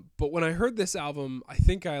 But when I heard this album, I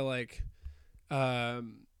think I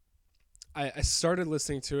started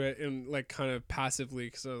listening to it and like kind of passively,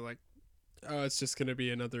 because I was like, oh, it's just gonna be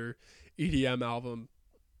another EDM album.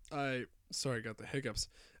 Sorry, I got the hiccups.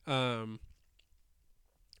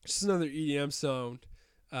 Just another EDM sound.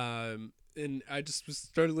 And I just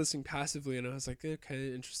started listening passively, and I was like,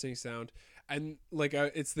 okay, interesting sound. And like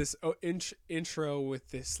it's this intro with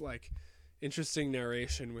this like interesting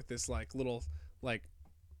narration with this like little like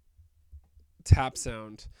tap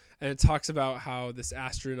sound, and it talks about how this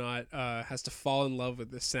astronaut has to fall in love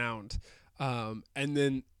with this sound, and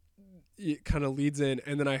then it kind of leads in,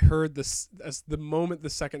 and then I heard this as the moment the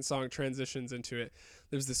second song transitions into it,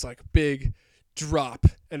 there's this like big drop,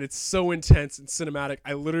 and it's so intense and cinematic.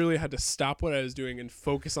 I literally had to stop what I was doing and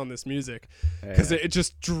focus on this music, because it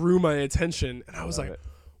just drew my attention, and I was like,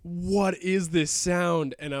 what is this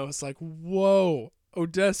sound? And I was like, whoa,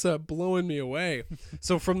 Odessa blowing me away.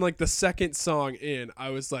 So from like the second song in,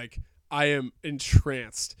 I was like, I am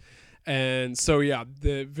entranced. And so yeah,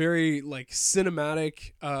 the very like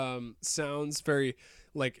cinematic sounds, very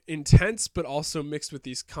like intense, but also mixed with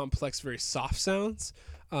these complex, very soft sounds.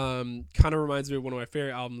 Kind of reminds me of one of my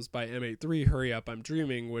favorite albums by M83, Hurry Up, I'm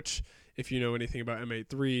Dreaming, which, if you know anything about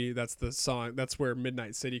M83, that's the song, that's where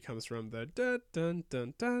Midnight City comes from, the dun dun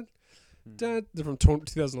dun dun dun, from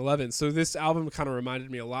 2011. So this album kind of reminded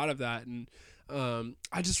me a lot of that, and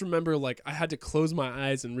I just remember like I had to close my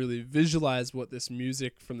eyes and really visualize what this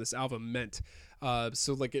music from this album meant.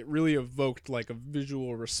 So like it really evoked like a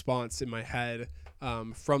visual response in my head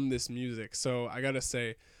from this music. So I gotta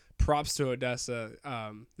say, props to Odessa.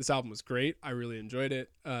 This album was great. I really enjoyed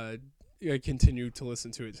it. I continue to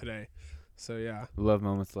listen to it today. So yeah, love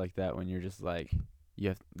moments like that when you're just like, you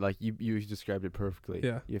have, like you described it perfectly.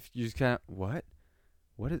 Yeah, you just kind of what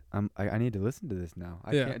is I need to listen to this now.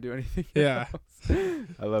 I can't do anything else.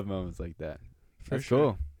 I love moments like that. That's sure.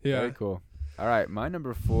 cool. Yeah, very cool. All right, my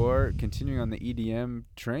number 4, continuing on the EDM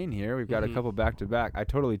train here. We've got a couple back to back. I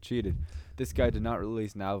totally cheated. This guy did not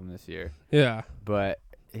release an album this year. Yeah, but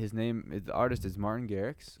the artist is Martin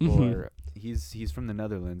Garrix, or he's from the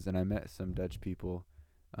Netherlands, and I met some Dutch people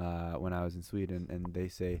when I was in Sweden, and they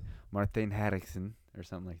say Martin Garrixen or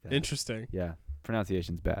something like that. Interesting. Yeah,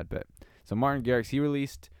 pronunciation's bad, but so Martin Garrix, he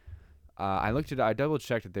released. I looked at it. I double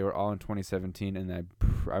checked that they were all in 2017, and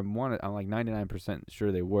I'm like 99%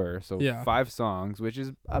 sure they were. So 5 songs, which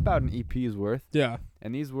is about an EP's worth. Yeah.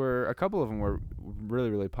 And a couple of them were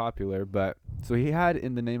really, really popular. But so he had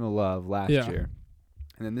In the Name of Love last year.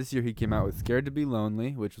 And then this year he came out with Scared to Be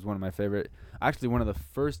Lonely, which was one of my favorite, actually one of the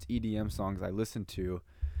first EDM songs I listened to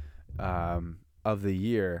of the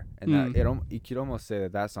year. And you could almost say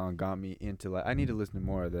that song got me into like, I need to listen to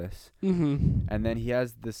more of this. And then he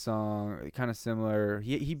has this song kind of similar.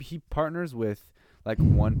 He partners with like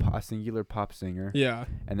a singular pop singer. Yeah.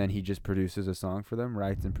 And then he just produces a song for them,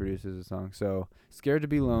 writes and produces a song. So Scared to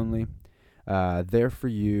Be Lonely, There For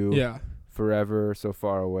You. Yeah. Forever, So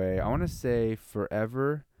Far Away. I want to say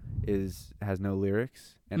Forever has no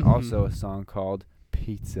lyrics, and also a song called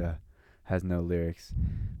Pizza has no lyrics.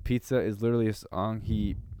 Pizza is literally a song.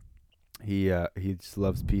 He just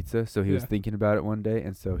loves pizza, so he was thinking about it one day,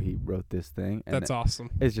 and so he wrote this thing. And that's awesome.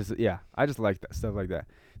 It's just I just like that stuff like that.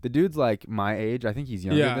 The dude's like my age. I think he's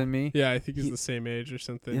younger than me. Yeah, I think he's the same age or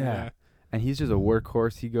something. Yeah. And he's just a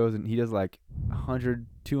workhorse. He goes and he does like 100,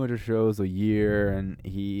 200 shows a year, and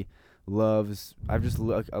he loves. I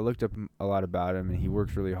looked up a lot about him, and he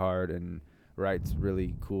works really hard and writes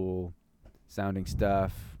really cool sounding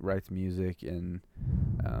stuff, writes music, and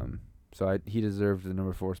so he deserved the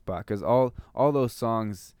number 4 spot, because all those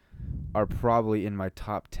songs are probably in my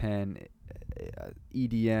top 10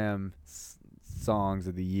 EDM songs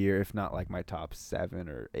of the year, if not like my top 7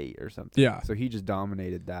 or 8 or something. Yeah. So he just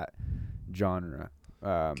dominated that genre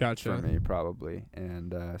Gotcha. for me, probably.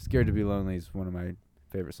 And Scared to Be Lonely is one of my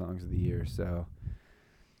favorite songs of the year. So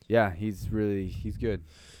Yeah, he's good.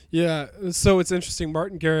 Yeah, so it's interesting.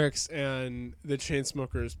 Martin Garrix and the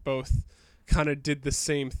Chainsmokers both kind of did the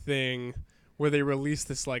same thing, where they released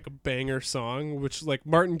this like banger song, which like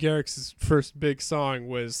Martin Garrix's first big song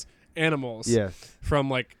was "Animals" Yes. from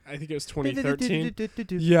like I think it was 2013.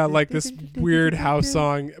 Yeah, like this weird house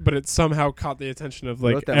song, but it somehow caught the attention of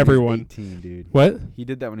like everyone. When he was 18, dude. What? He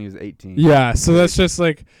did that when he was 18. Yeah, so that's just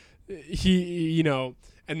like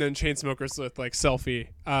and then Chainsmokers with like "Selfie."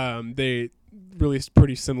 They released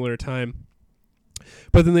pretty similar time,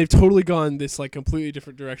 but then they've totally gone this like completely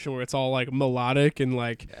different direction where it's all like melodic and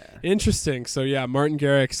like interesting. So yeah, Martin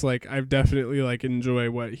Garrix, like I've definitely like enjoy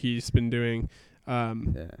what he's been doing.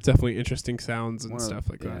 Definitely interesting sounds and stuff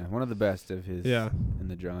like that. One of the best of his in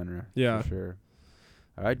the genre. Yeah, for sure.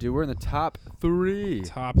 All right, dude, we're in the top 3.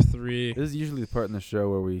 Top 3. This is usually the part in the show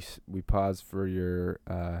where we pause for your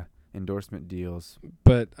endorsement deals.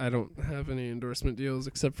 But I don't have any endorsement deals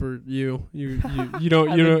except for you. You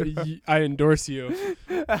don't. I endorse you.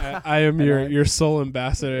 I am your sole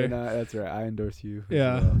ambassador. That's right. I endorse you.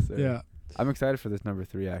 Yeah. Well, so. Yeah. I'm excited for this number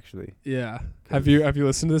 3 actually. Yeah. Have you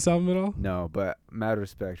listened to this album at all? No, but mad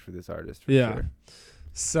respect for this artist for sure.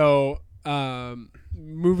 So,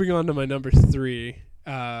 moving on to my number 3,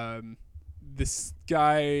 this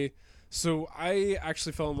guy. So I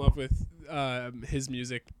actually fell in love with his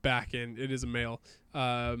music back in. It is a male.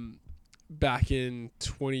 Back in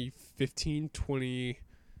 2015.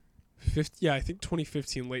 Yeah, I think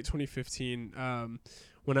 2015, late 2015.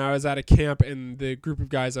 When I was at a camp and the group of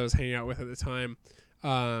guys I was hanging out with at the time,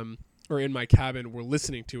 or in my cabin, were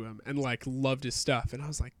listening to him and like loved his stuff. And I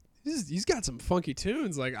was like, he's got some funky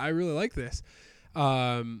tunes. Like I really like this.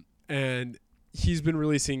 And he's been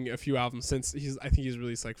releasing a few albums since. I think he's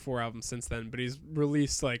released like 4 albums since then. But he's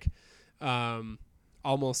released like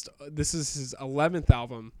almost. This is his 11th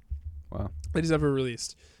album. Wow. That he's ever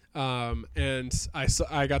released. And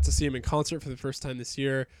I got to see him in concert for the first time this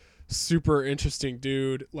year. Super interesting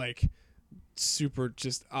dude, like super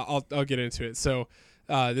just I'll get into it. So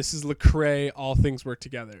this is Lecrae, All Things Work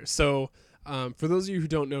Together. So for those of you who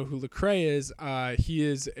don't know who Lecrae is, he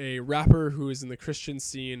is a rapper who is in the Christian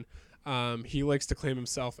scene. He likes to claim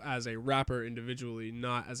himself as a rapper individually,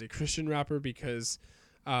 not as a Christian rapper, because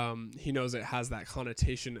he knows it has that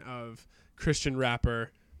connotation of Christian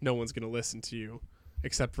rapper, no one's going to listen to you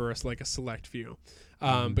except for like a select few.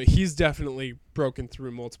 But he's definitely broken through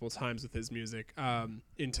multiple times with his music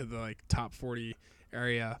into the like top 40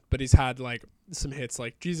 area. But he's had like some hits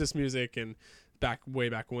like Jesus Music and way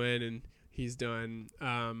back when, and he's done.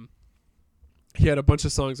 He had a bunch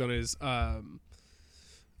of songs on his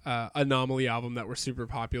Anomaly album that were super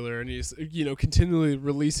popular, and he's continually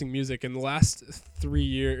releasing music. In the last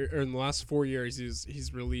 4 years,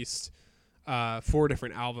 he's released 4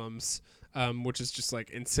 different albums. Which is just like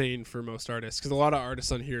insane for most artists, because a lot of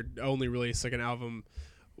artists on here only release like an album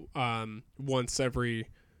once every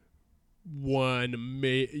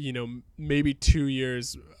maybe 2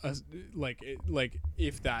 years, like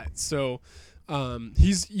if that. So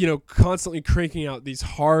he's constantly cranking out these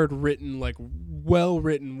hard written, like well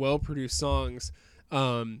produced songs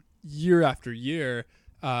year after year,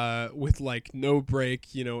 with like no break,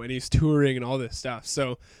 and he's touring and all this stuff.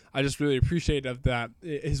 So I just really appreciate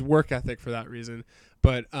his work ethic for that reason.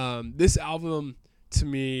 But this album to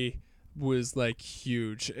me was like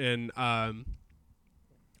huge, and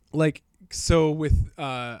so with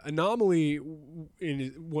Anomaly,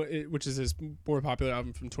 which is his more popular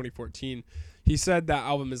album from 2014, he said that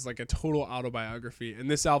album is like a total autobiography,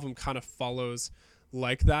 and this album kind of follows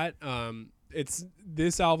like that.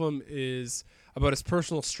 This album is about his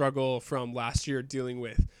personal struggle from last year, dealing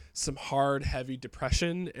with some hard, heavy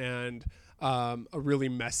depression and a really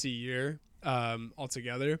messy year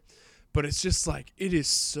altogether. But it's just like, it is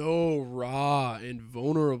so raw and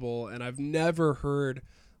vulnerable, and I've never heard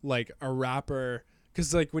like a rapper,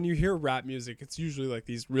 because like when you hear rap music, it's usually like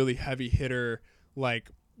these really heavy hitter,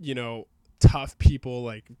 like tough people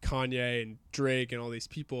like Kanye and Drake and all these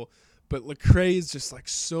people. But Lecrae is just like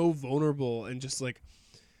so vulnerable and just like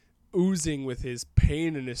oozing with his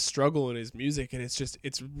pain and his struggle in his music, and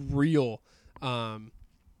it's real. And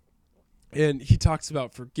he talks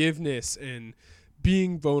about forgiveness and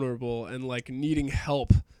being vulnerable and like needing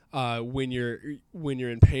help when you're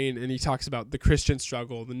in pain. And he talks about the Christian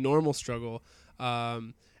struggle, the normal struggle,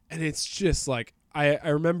 and it's just like I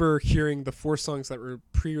remember hearing the 4 songs that were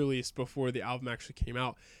pre-released before the album actually came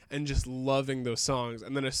out, and just loving those songs.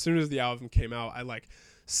 And then as soon as the album came out, I like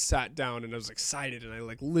sat down and I was excited, and I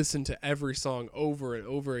like listened to every song over and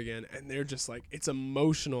over again, and they're just like, it's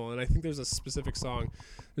emotional. And I think there's a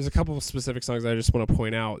couple of specific songs I just want to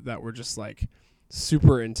point out that were just like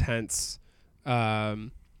super intense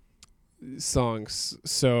songs.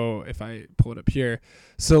 So if I pull it up here,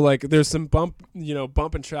 so like there's some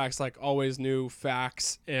bumping tracks like Always New,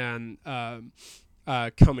 Facts, and Come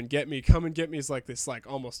and Get Me. Come and Get Me is like this like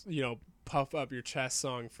almost puff up your chest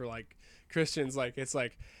song for like Christians. Like it's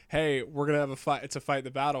like, hey, we're gonna have a fight to fight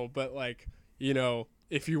the battle, but like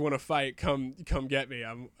if you want to fight, come get me.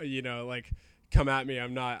 I'm like come at me.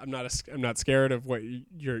 I'm not scared of what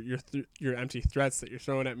your empty threats that you're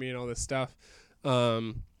throwing at me and all this stuff.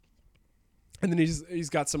 And then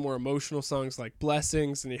he's got some more emotional songs like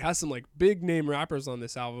Blessings, and he has some like big name rappers on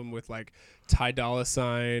this album with like Ty Dolla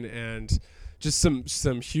 $ign and just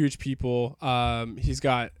some huge people. He's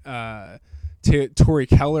got Tori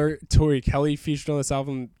Kelly featured on this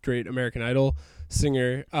album, great American Idol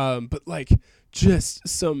singer. But like just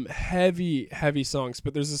some heavy songs.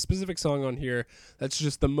 But there's a specific song on here that's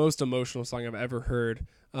just the most emotional song I've ever heard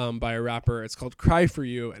by a rapper. It's called Cry For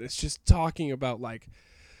You, and it's just talking about like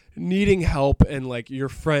needing help and like your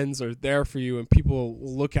friends are there for you and people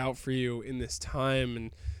will look out for you in this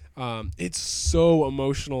time. And it's so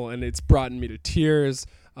emotional, and it's brought me to tears.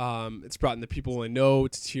 It's brought the people I know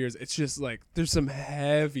to tears. It's just like there's some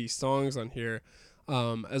heavy songs on here,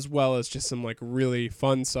 as well as just some like really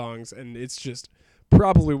fun songs. And it's just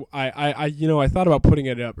probably I thought about putting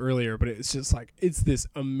it up earlier, but it's just like it's this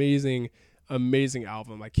amazing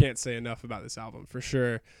album. I can't say enough about this album for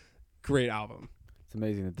sure. Great album. It's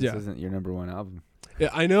amazing that this isn't your number one album.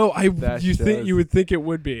 Yeah, I know. You would think it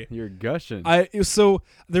would be. You're gushing. So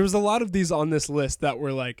there was a lot of these on this list that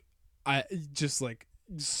were like, I just like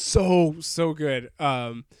so good.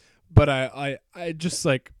 But I just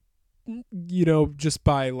like, just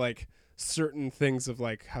by like certain things of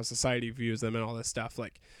like how society views them and all this stuff,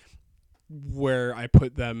 like where I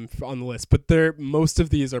put them on the list. But most of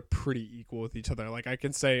these are pretty equal with each other. Like I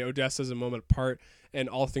can say Odessa's A Moment Apart and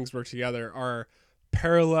All Things Work Together are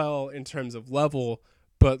parallel in terms of level,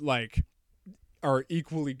 but like are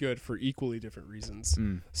equally good for equally different reasons.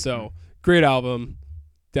 So great album.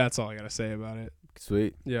 That's all I gotta say about it.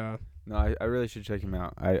 Sweet. Yeah. No, I really should check him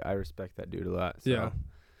out. I respect that dude a lot. So Yeah.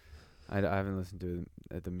 I haven't listened to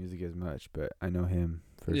the music as much, but I know him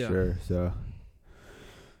for sure. So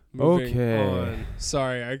Moving okay. on.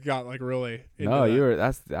 Sorry, I got like really into no, that. you were.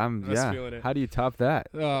 I'm I was yeah. feeling it. How do you top that?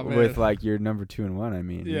 Oh, man. With like your number 2 and 1? I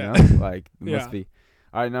mean, Yeah. like must be.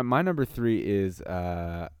 All right, now my number 3 is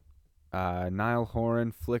Niall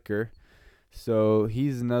Horan, Flicker. So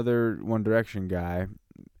he's another One Direction guy,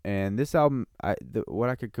 and this album, what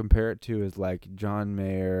I could compare it to is like John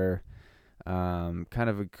Mayer, kind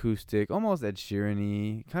of acoustic, almost Ed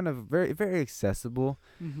Sheeran-y, kind of very very accessible.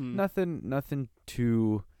 Mm-hmm. Nothing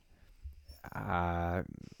too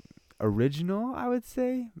original, I would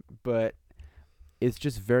say, but it's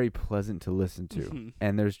just very pleasant to listen to. Mm-hmm.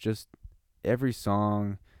 And there's just every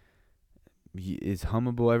song is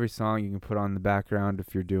hummable. Every song you can put on the background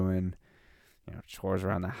if you're doing chores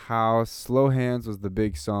around the house. Slow Hands was the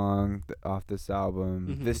big song off this album.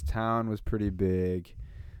 Mm-hmm. This Town was pretty big.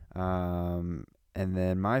 And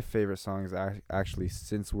then my favorite song is actually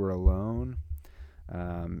Since We're Alone.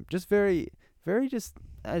 Just very very just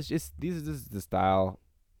this is the style.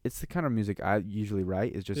 It's the kind of music I usually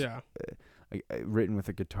write. It's just written with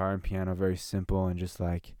a guitar and piano, very simple, and just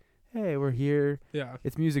like, hey, we're here. Yeah.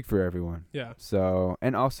 It's music for everyone. Yeah. So,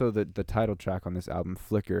 and also the title track on this album,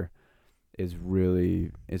 Flicker, is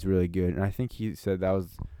really good. And I think he said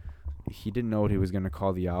he didn't know what he was going to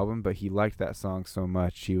call the album, but he liked that song so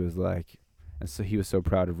much. He was like, and so he was so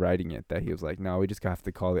proud of writing it that he was like, no, we just have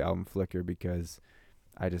to call the album Flicker because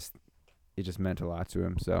it just meant a lot to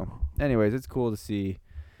him. So anyways, it's cool to see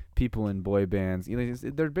people in boy bands.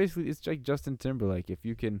 It's like Justin Timberlake. If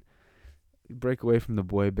you can break away from the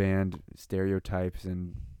boy band stereotypes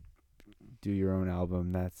and do your own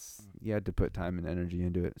album, you had to put time and energy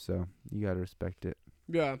into it. So you got to respect it.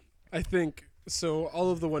 Yeah. I think so.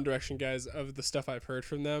 All of the One Direction guys, of the stuff I've heard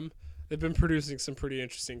from them, they've been producing some pretty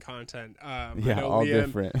interesting content. Yeah, all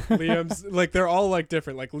different. Liam's like they're all like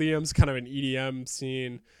different. Like Liam's kind of an EDM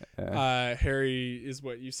scene. Harry is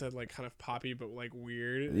what you said, like kind of poppy but like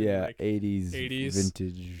weird. Yeah, like 80s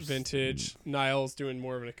vintage. Niall's doing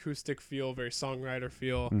more of an acoustic feel, very songwriter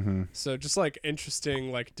feel. Mm-hmm. So just like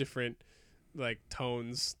interesting, like different like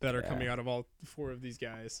tones that are coming out of all 4 of these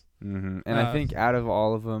guys. Mm-hmm. And I think out of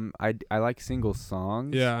all of them, I like single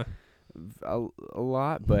songs. Yeah. A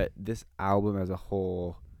lot, but this album as a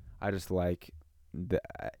whole, I just like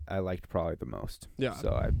I liked probably the most. Yeah.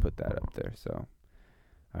 So I put that up there. So,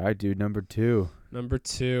 all right, dude, number 2.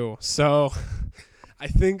 So, I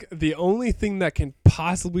think the only thing that can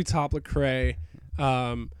possibly top Lecrae,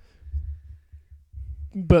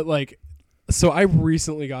 but like, so I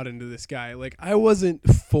recently got into this guy. Like, I wasn't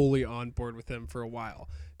fully on board with him for a while.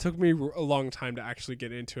 It took me a long time to actually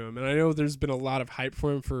get into him, and I know there's been a lot of hype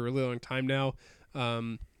for him for a really long time now.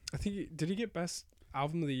 I think did he get best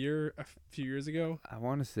album of the year a few years ago? I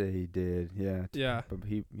want to say he did, yeah. Yeah. But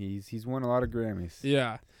he's won a lot of Grammys.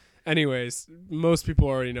 Yeah. Anyways, most people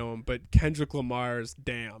already know him, but Kendrick Lamar's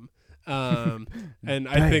 "Damn," and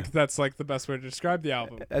I think that's like the best way to describe the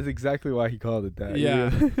album. That's exactly why he called it that.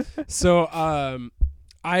 Yeah. So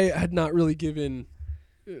I had not really given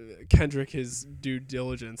Kendrick his due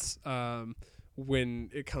diligence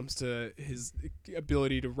when it comes to his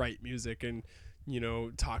ability to write music and, you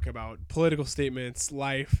know, talk about political statements,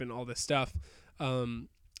 life, and all this stuff.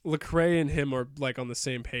 Lecrae and him are like on the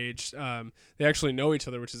same page. They actually know each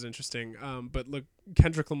other, which is interesting. But look,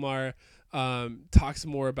 Kendrick Lamar talks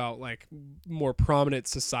more about like more prominent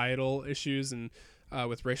societal issues and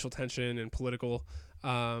with racial tension and political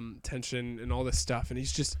tension and all this stuff. And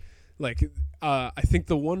he's just like, I think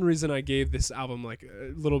the one reason I gave this album like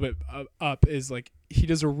a little bit up is like he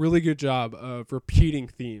does a really good job of repeating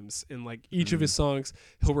themes in like each of his songs.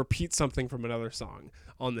 He'll repeat something from another song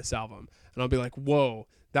on this album, and I'll be like, whoa,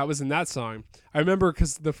 that was in that song. I remember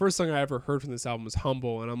because the first song I ever heard from this album was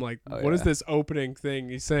Humble, and I'm like, what is this opening thing?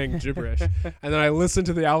 He's saying gibberish. And then I listened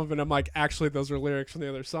to the album, and I'm like, actually, those are lyrics from the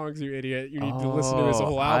other songs, you idiot. You need to listen to his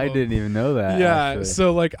whole album. I didn't even know that. Yeah, actually.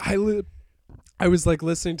 so like I was like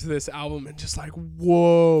listening to this album and just like,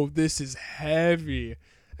 whoa, this is heavy.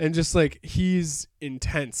 And just like, he's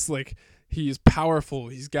intense. Like, he's powerful.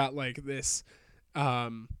 He's got like this,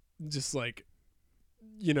 just like,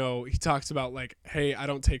 you know, he talks about like, hey, I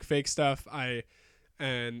don't take fake stuff.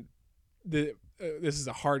 This is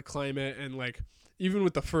a hard climate. And like, even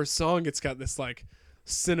with the first song, it's got this like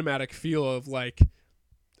cinematic feel of like,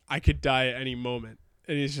 I could die at any moment.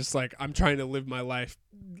 And he's just like, I'm trying to live my life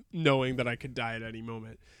knowing that I could die at any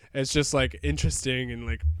moment. It's just like interesting and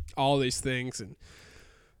like all these things and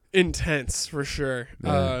intense for sure.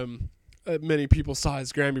 Yeah. Many people saw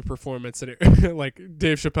his Grammy performance and it like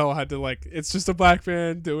Dave Chappelle had to like, it's just a black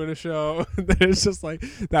man doing a show. It's just like,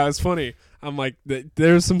 that was funny. I'm like,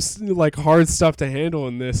 there's some like hard stuff to handle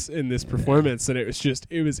in this performance, and it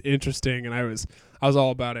was interesting, and I was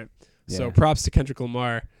all about it. Yeah. So props to Kendrick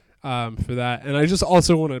Lamar for that. And I just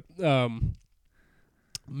also want to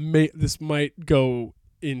this might go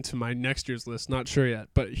into my next year's list, not sure yet,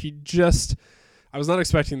 but I was not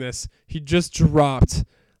expecting this. He just dropped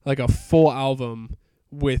like a full album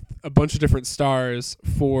with a bunch of different stars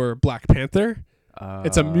for Black Panther.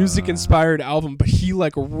 It's a music inspired album, but he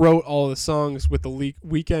like wrote all the songs with the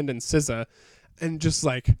Weeknd and SZA, and just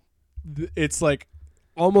like it's like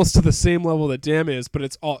almost to the same level that Damn is, but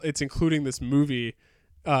it's including this movie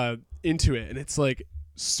into it, and it's like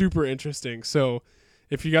super interesting. So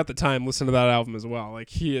if you got the time, listen to that album as well. Like,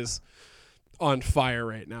 he is on fire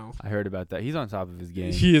right now. I heard about that. He's on top of his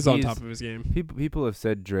game. He's on top of his game. People have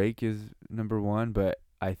said Drake is number one, but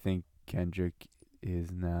I think Kendrick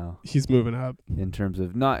is now. He's moving up in terms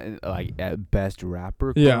of not like at best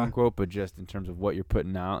rapper, quote unquote, but just in terms of what you're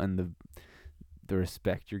putting out and the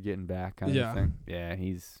respect you're getting back kind of thing. Yeah,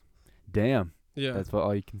 he's damn. Yeah, that's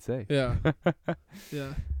all you can say. Yeah,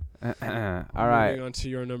 yeah. All right. Moving on to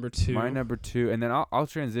your number two. My number two, and then I'll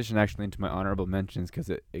transition actually into my honorable mentions because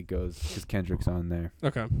it goes because Kendrick's on there.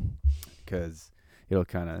 Okay. Because it'll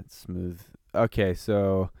kind of smooth. Okay,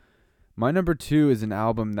 so my number two is an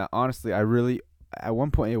album that honestly at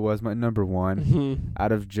one point it was my number one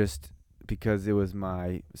out of just because it was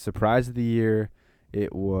my surprise of the year.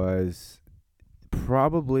 It was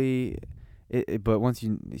probably but once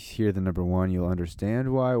you hear the number one, you'll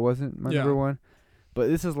understand why it wasn't my number one. But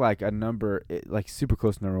this is like a number, like super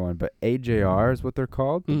close to number one. But AJR is what they're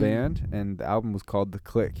called, the band, and the album was called The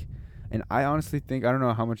Click. And I honestly think, I don't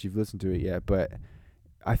know how much you've listened to it yet, but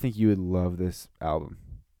I think you would love this album.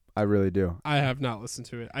 I really do. I have not listened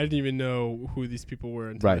to it. I didn't even know who these people were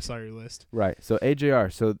until I saw your list. Right. So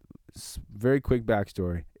AJR, very quick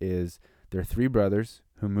backstory is they're three brothers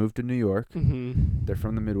who moved to New York. They're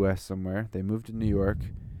from the Midwest somewhere. They moved to New York.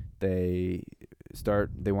 They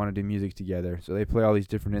want to do music together, so they play all these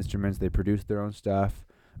different instruments. They produce their own stuff,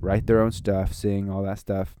 write their own stuff, sing, all that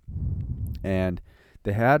stuff. And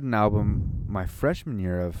they had an album my freshman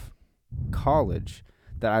year of college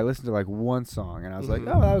that I listened to like one song, and I was like,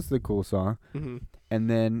 oh, that was the cool song. And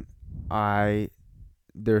then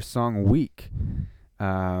their song Weak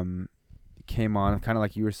came on, kind of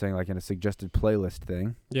like you were saying, like in a suggested playlist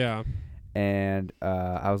thing. Yeah. And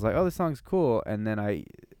I was like, oh, this song's cool. And then I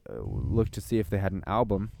looked to see if they had an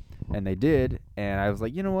album, and they did. And I was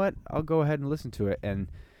like, you know what? I'll go ahead and listen to it. And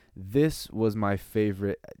This was my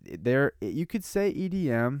favorite. There, you could say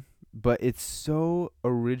EDM, but it's so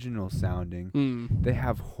original sounding. They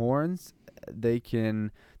have horns. They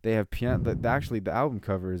have piano. Actually, the album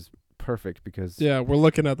cover is perfect because we're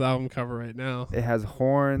looking at the album cover right now. it has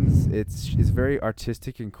horns. It's very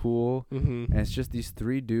artistic and cool. Mm-hmm. And it's just these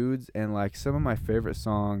three dudes and like some of my favorite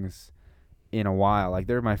songs in a while. Like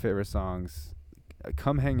they're my favorite songs.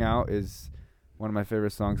 Come Hang Out is one of my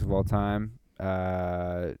favorite songs of all time.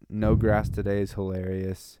 No Grass Today is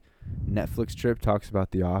hilarious. Netflix Trip talks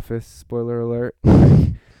about The Office. Spoiler alert.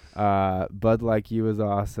 Bud Like You was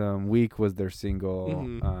awesome. Weak was their single.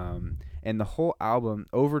 Mm-hmm. And the whole album,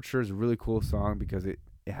 Overture is a really cool song because it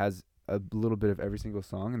has a little bit of every single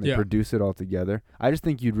song and they produce it all together. I just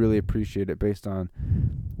think you'd really appreciate it based on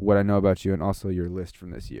what I know about you and also your list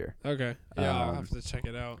from this year. Okay. Yeah, I'll have to check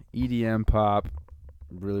it out. EDM pop,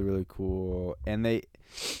 really, really cool. And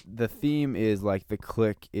the theme is like the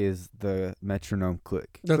click is the metronome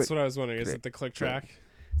click. That's click, what I was wondering. click, Is it the click track?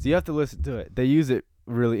 So you have to listen to it. They use it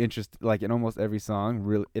really like in almost every song,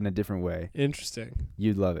 really in a different way. Interesting.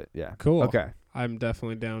 You'd love it. Yeah. Cool. Okay. I'm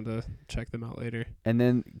definitely down to check them out later. And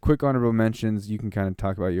then quick honorable mentions. You can kind of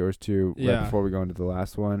talk about yours too right before we go into the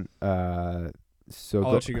last one. So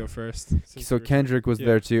I'll let you go first. So Kendrick was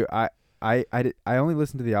there too. I only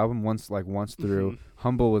listened to the album once through. Mm-hmm.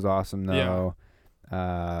 Humble was awesome though.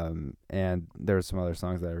 And there were some other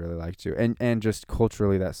songs that I really liked too. And just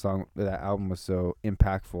culturally that album was so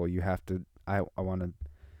impactful. You have to I want to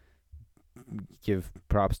give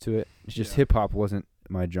props to it. It's just hip hop wasn't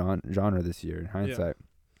my genre this year in hindsight.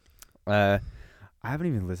 I haven't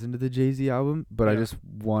even listened to the Jay-Z album, but I just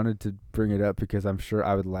wanted to bring it up because I'm sure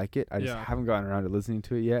I would like it. I just haven't gotten around to listening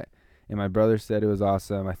to it yet. And my brother said it was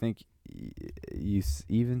awesome. I think you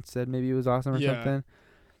even said maybe it was awesome or something.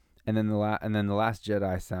 And then the Last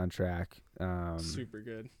Jedi soundtrack super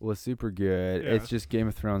good. Was super good. Yeah. It's just Game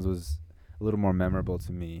of Thrones was a little more memorable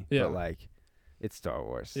to me. Yeah. But like it's Star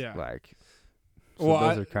Wars. Yeah. Like so well,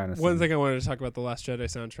 those are kind of one thing I wanted to talk about the Last Jedi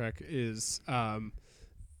soundtrack is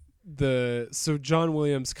so John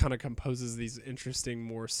Williams kind of composes these interesting,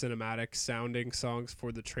 more cinematic sounding songs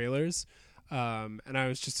for the trailers. And I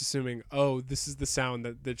was just assuming, this is the sound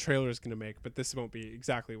that the trailer is going to make, but this won't be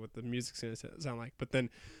exactly what the music's going to sound like. But then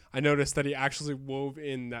I noticed that he actually wove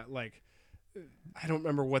in that, like, I don't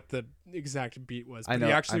remember what the exact beat was, but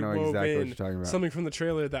he actually wove in something from the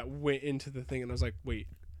trailer that went into the thing. And I was like, wait,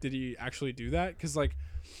 did he actually do that? Because, like,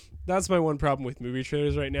 that's my one problem with movie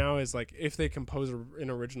trailers right now is, like, if they compose an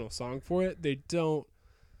original song for it, they don't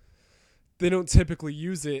typically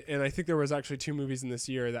use it. And I think there was actually 2 movies in this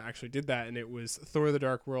year that actually did that, and it was Thor: The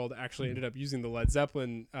Dark World actually ended up using the Led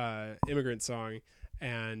Zeppelin Immigrant Song,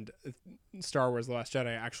 and Star Wars: The Last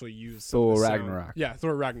Jedi actually used Thor Ragnarok. Yeah,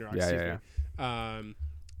 Thor Ragnarok. Yeah.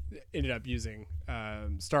 Ended up using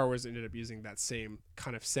Star Wars ended up using that same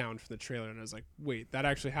kind of sound from the trailer, and I was like, wait, that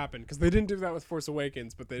actually happened, because they didn't do that with Force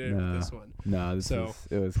Awakens, but they did it with this one. No, it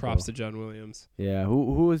was props cool. to John Williams. Yeah.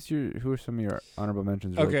 Who are some of your honorable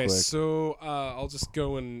mentions? Real quick? So I'll just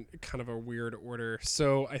go in kind of a weird order.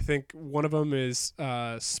 So I think one of them is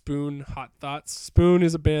Spoon, Hot Thoughts. Spoon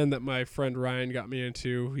is a band that my friend Ryan got me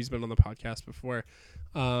into. He's been on the podcast before.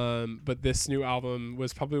 But this new album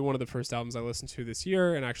was probably one of the first albums I listened to this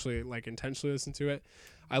year, and actually like intentionally listened to it.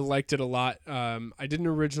 I liked it a lot. I didn't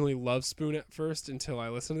originally love Spoon at first until I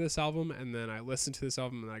listened to this album, and then I listened to this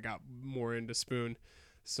album and I got more into Spoon.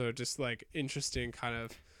 So just like interesting kind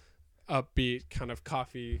of upbeat kind of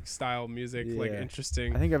coffee style music, like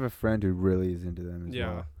interesting. I think I have a friend who really is into them as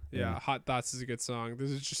well. Yeah. Hot Thoughts is a good song.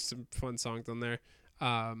 There's just some fun songs on there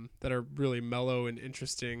that are really mellow and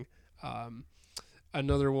interesting.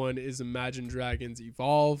 Another one is Imagine Dragons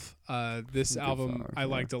Evolve. This album I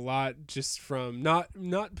liked a lot, just from not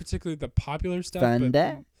particularly the popular stuff.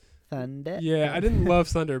 Thunder. Yeah, I didn't love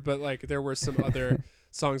Thunder, but like there were some other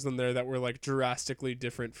songs on there that were like drastically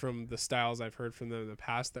different from the styles I've heard from them in the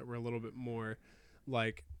past, that were a little bit more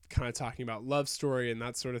like kind of talking about love story and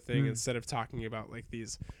that sort of thing, instead of talking about like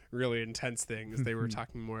these really intense things. They were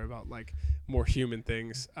talking more about like more human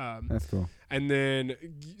things. That's cool. And then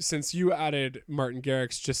since you added Martin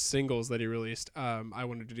Garrix's just singles that he released, I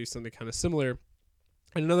wanted to do something kind of similar.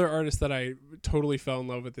 And another artist that I totally fell in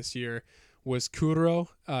love with this year was Kuro.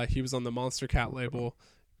 He was on the Monster Cat label.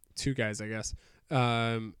 2 guys, I guess.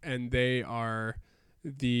 And they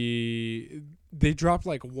dropped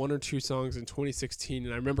like 1 or 2 songs in 2016,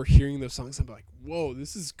 and I remember hearing those songs. I'm like, whoa,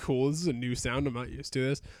 this is cool. This is a new sound. I'm not used to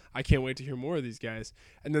this. I can't wait to hear more of these guys.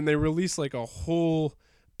 And then they released like a whole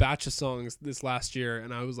batch of songs this last year,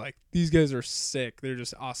 and I was like, these guys are sick. They're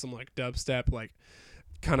just awesome, like dubstep, like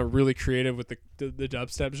kind of really creative with the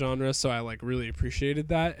dubstep genre, so I like really appreciated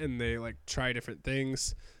that, and they like try different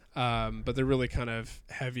things, but they're really kind of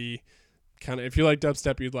heavy. Kind of, if you like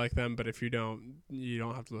dubstep, you'd like them, but if you don't, you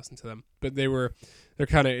don't have to listen to them. But they're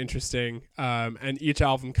kind of interesting, and each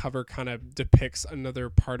album cover kind of depicts another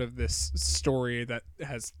part of this story that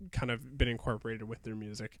has kind of been incorporated with their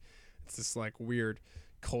music. It's this like weird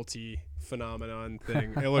culty phenomenon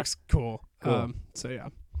thing. It looks cool. So yeah.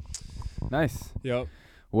 Nice. Yep.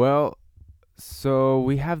 Well, so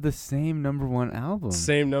we have the same number one album.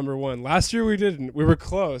 Same number one. Last year we didn't. We were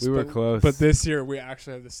close. We were close. But this year we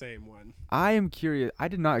actually have the same one. I am curious. I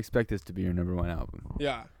did not expect this to be your number one album.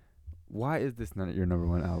 Yeah. Why is this not your number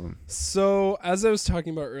one album? So, as I was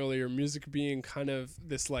talking about earlier, music being kind of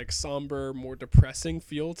this like somber, more depressing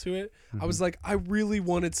feel to it, I was like, I really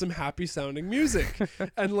wanted some happy sounding music.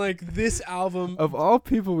 And like this album, of all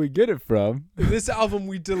people we get it from, this album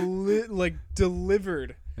we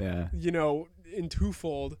delivered, yeah, you know, in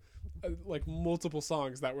twofold, like multiple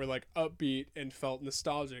songs that were like upbeat and felt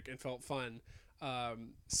nostalgic and felt fun.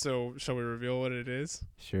 So shall we reveal what it is?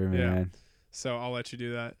 Sure, man. Yeah. So I'll let you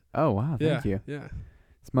do that. Oh, wow. Thank you. Yeah.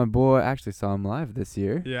 It's my boy. I actually saw him live this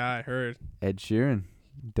year. Yeah, I heard. Ed Sheeran.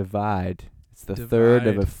 Divide. It's the third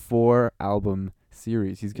of a 4-album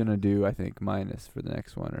series. He's going to do, I think, minus for the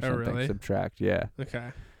next one or something. Really? Subtract, yeah. Okay.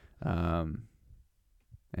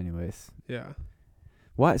 Anyways. Yeah.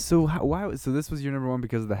 Why? So why? So this was your number one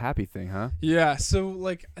because of the happy thing, huh? Yeah. So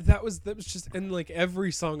like that was just, and like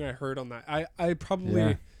every song I heard on that, I probably.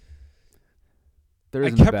 Yeah. I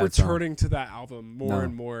kept returning to that album more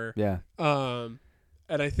and more. Yeah. And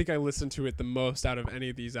I think I listened to it the most out of any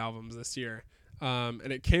of these albums this year. And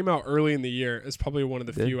it came out early in the year. It's probably one of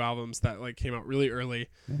the few albums that like came out really early.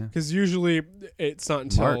 Because usually it's not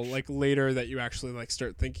until like later that you actually like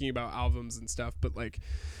start thinking about albums and stuff. But like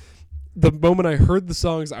the moment I heard the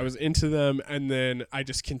songs, I was into them, and then I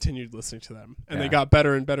just continued listening to them, and they got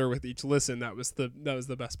better and better with each listen. That was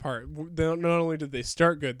the best part. Not only did they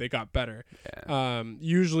start good, they got better.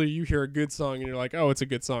 Usually you hear a good song and you're like, oh, it's a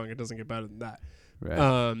good song. It doesn't get better than that.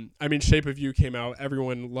 Right. I mean, Shape of You came out.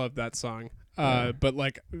 Everyone loved that song. But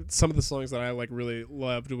like some of the songs that I like really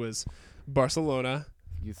loved was Barcelona.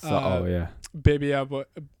 You saw, Baby,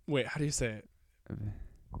 wait, how do you say it?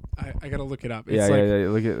 I gotta look it up. It's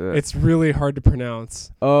Look at that. It's really hard to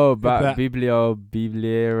pronounce. Oh, Biblia or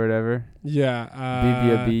whatever.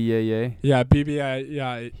 Yeah. Biblia. Yeah, Biblia.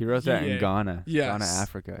 Yeah. He wrote that in Ghana. Yes. Ghana,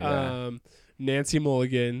 Africa. Yeah. Nancy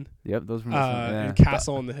Mulligan. Yep, those were and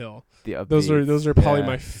Castle on the Hill. The those are probably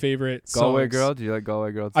my favorite songs. Galway Girl. Did you like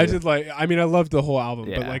Galway Girl too? I did like. I mean, I loved the whole album,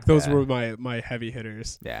 but like those were my heavy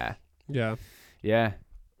hitters. Yeah. Yeah. Yeah.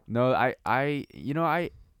 No,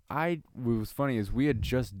 what was funny is we had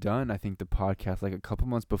just done, I think, the podcast like a couple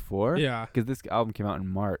months before. Yeah. Because this album came out in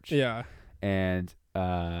March. Yeah. And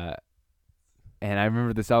I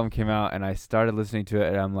remember this album came out and I started listening to it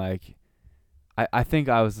and I'm like, I think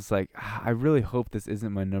I was just like, I really hope this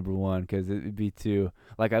isn't my number one because it would be too,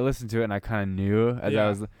 like I listened to it and I kind of knew as I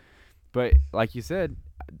was, but like you said,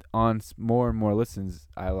 on more and more listens,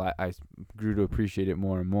 I grew to appreciate it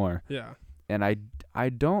more and more. Yeah. And I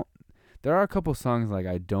don't, there are a couple songs like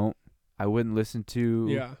I wouldn't listen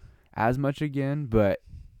to as much again, but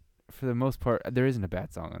for the most part, there isn't a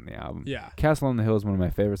bad song on the album. Yeah. Castle on the Hill is one of my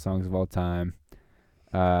favorite songs of all time.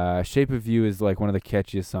 Shape of You is like one of the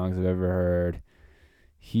catchiest songs I've ever heard.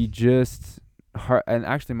 He just, and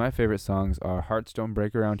actually my favorite songs are Hearts Don't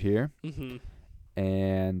Break Around Here. Mm-hmm.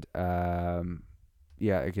 And,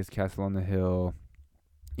 I guess Castle on the Hill.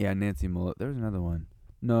 Yeah, Nancy Mullet. There was another one.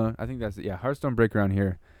 No, I think that's it. Yeah, Hearts Don't Break Around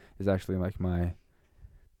Here is actually like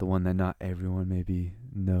the one that not everyone maybe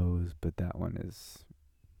knows, but that one is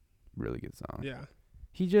really good song. Yeah.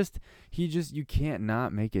 He just you can't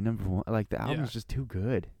not make it number one. Like the album is just too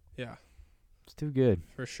good. Yeah. It's too good.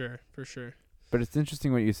 For sure. But it's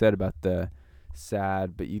interesting what you said about the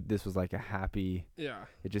sad, but this was like a happy. Yeah.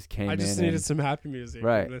 It just came in. I just needed some happy music.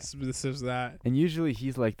 Right. This is that. And usually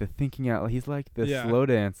he's like the thinking out. He's like the slow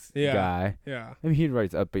dance guy. Yeah. I mean, he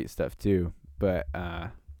writes upbeat stuff too, but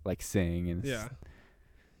like sing and.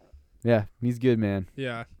 Yeah, he's good, man.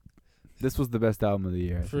 Yeah. This was the best album of the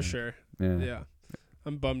year. For sure. Yeah.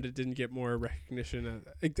 I'm bummed it didn't get more recognition.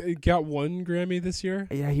 It got one Grammy this year.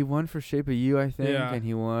 Yeah, he won for Shape of You, I think, and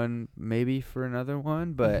he won maybe for another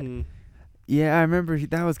one. But yeah, I remember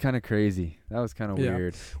that was kind of crazy. That was kind of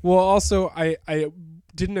weird. Well, also, I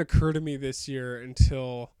didn't occur to me this year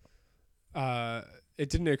until I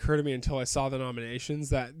saw the nominations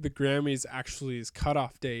that the Grammys actually's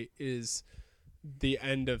cutoff date is the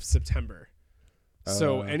end of September.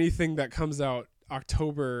 So anything that comes out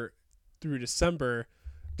October through December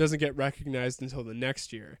doesn't get recognized until the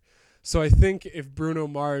next year. So I think if Bruno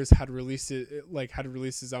Mars had released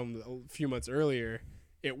his album a few months earlier,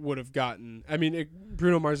 it would have gotten. I mean,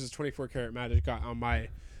 Bruno Mars's 24 Karat Magic got on my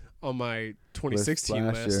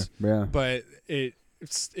 2016 list, Yeah. but it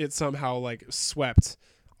somehow like swept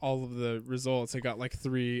all of the results. It got like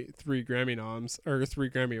three Grammy noms or 3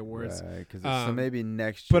 Grammy awards. Right, so maybe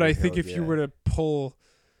next year. But I think if you were to pull,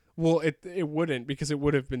 well, it wouldn't, because it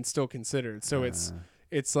would have been still considered. So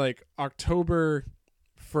it's like October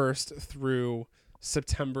 1st through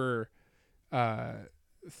September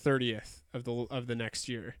 30th of the next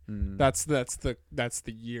year. That's the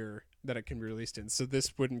year that it can be released in. So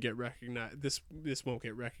this wouldn't get recognized. This won't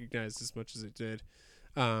get recognized as much as it did.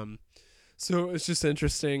 So it's just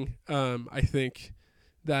interesting. I think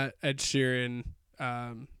that Ed Sheeran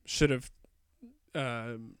should have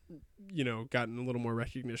gotten a little more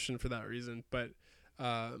recognition for that reason. But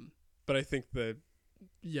I think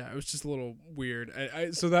it was just a little weird.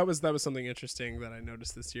 So that was something interesting that I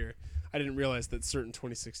noticed this year. I didn't realize that certain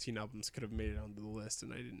 2016 albums could have made it onto the list,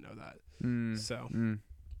 and I didn't know that.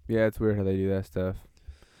 Yeah, it's weird how they do that stuff.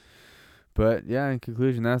 But yeah, in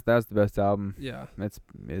conclusion, that's the best album. Yeah,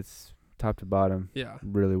 it's top to bottom. Yeah,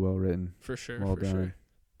 really well written. For sure. Well done. Sure.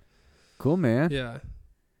 Cool, man. Yeah.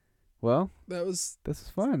 Well, this was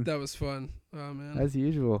fun. That was fun. Oh man. As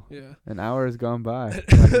usual. Yeah. An hour has gone by.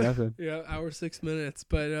 Like nothing. Yeah, hour 6 minutes.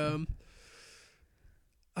 But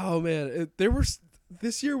oh man,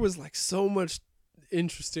 this year was like so much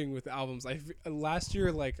interesting with albums. Last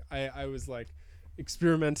year, like I was like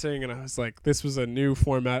experimenting, and I was like, this was a new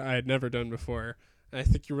format I had never done before. And I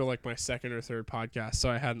think you were like my second or third podcast, so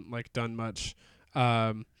I hadn't like done much.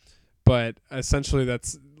 But essentially,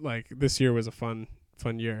 that's like this year was a fun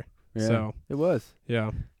year. Yeah, so it was.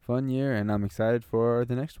 Yeah. Fun year, and I'm excited for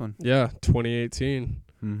the next one. Yeah, 2018.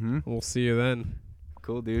 Mm-hmm. We'll see you then.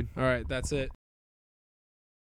 Cool, dude. All right, that's it.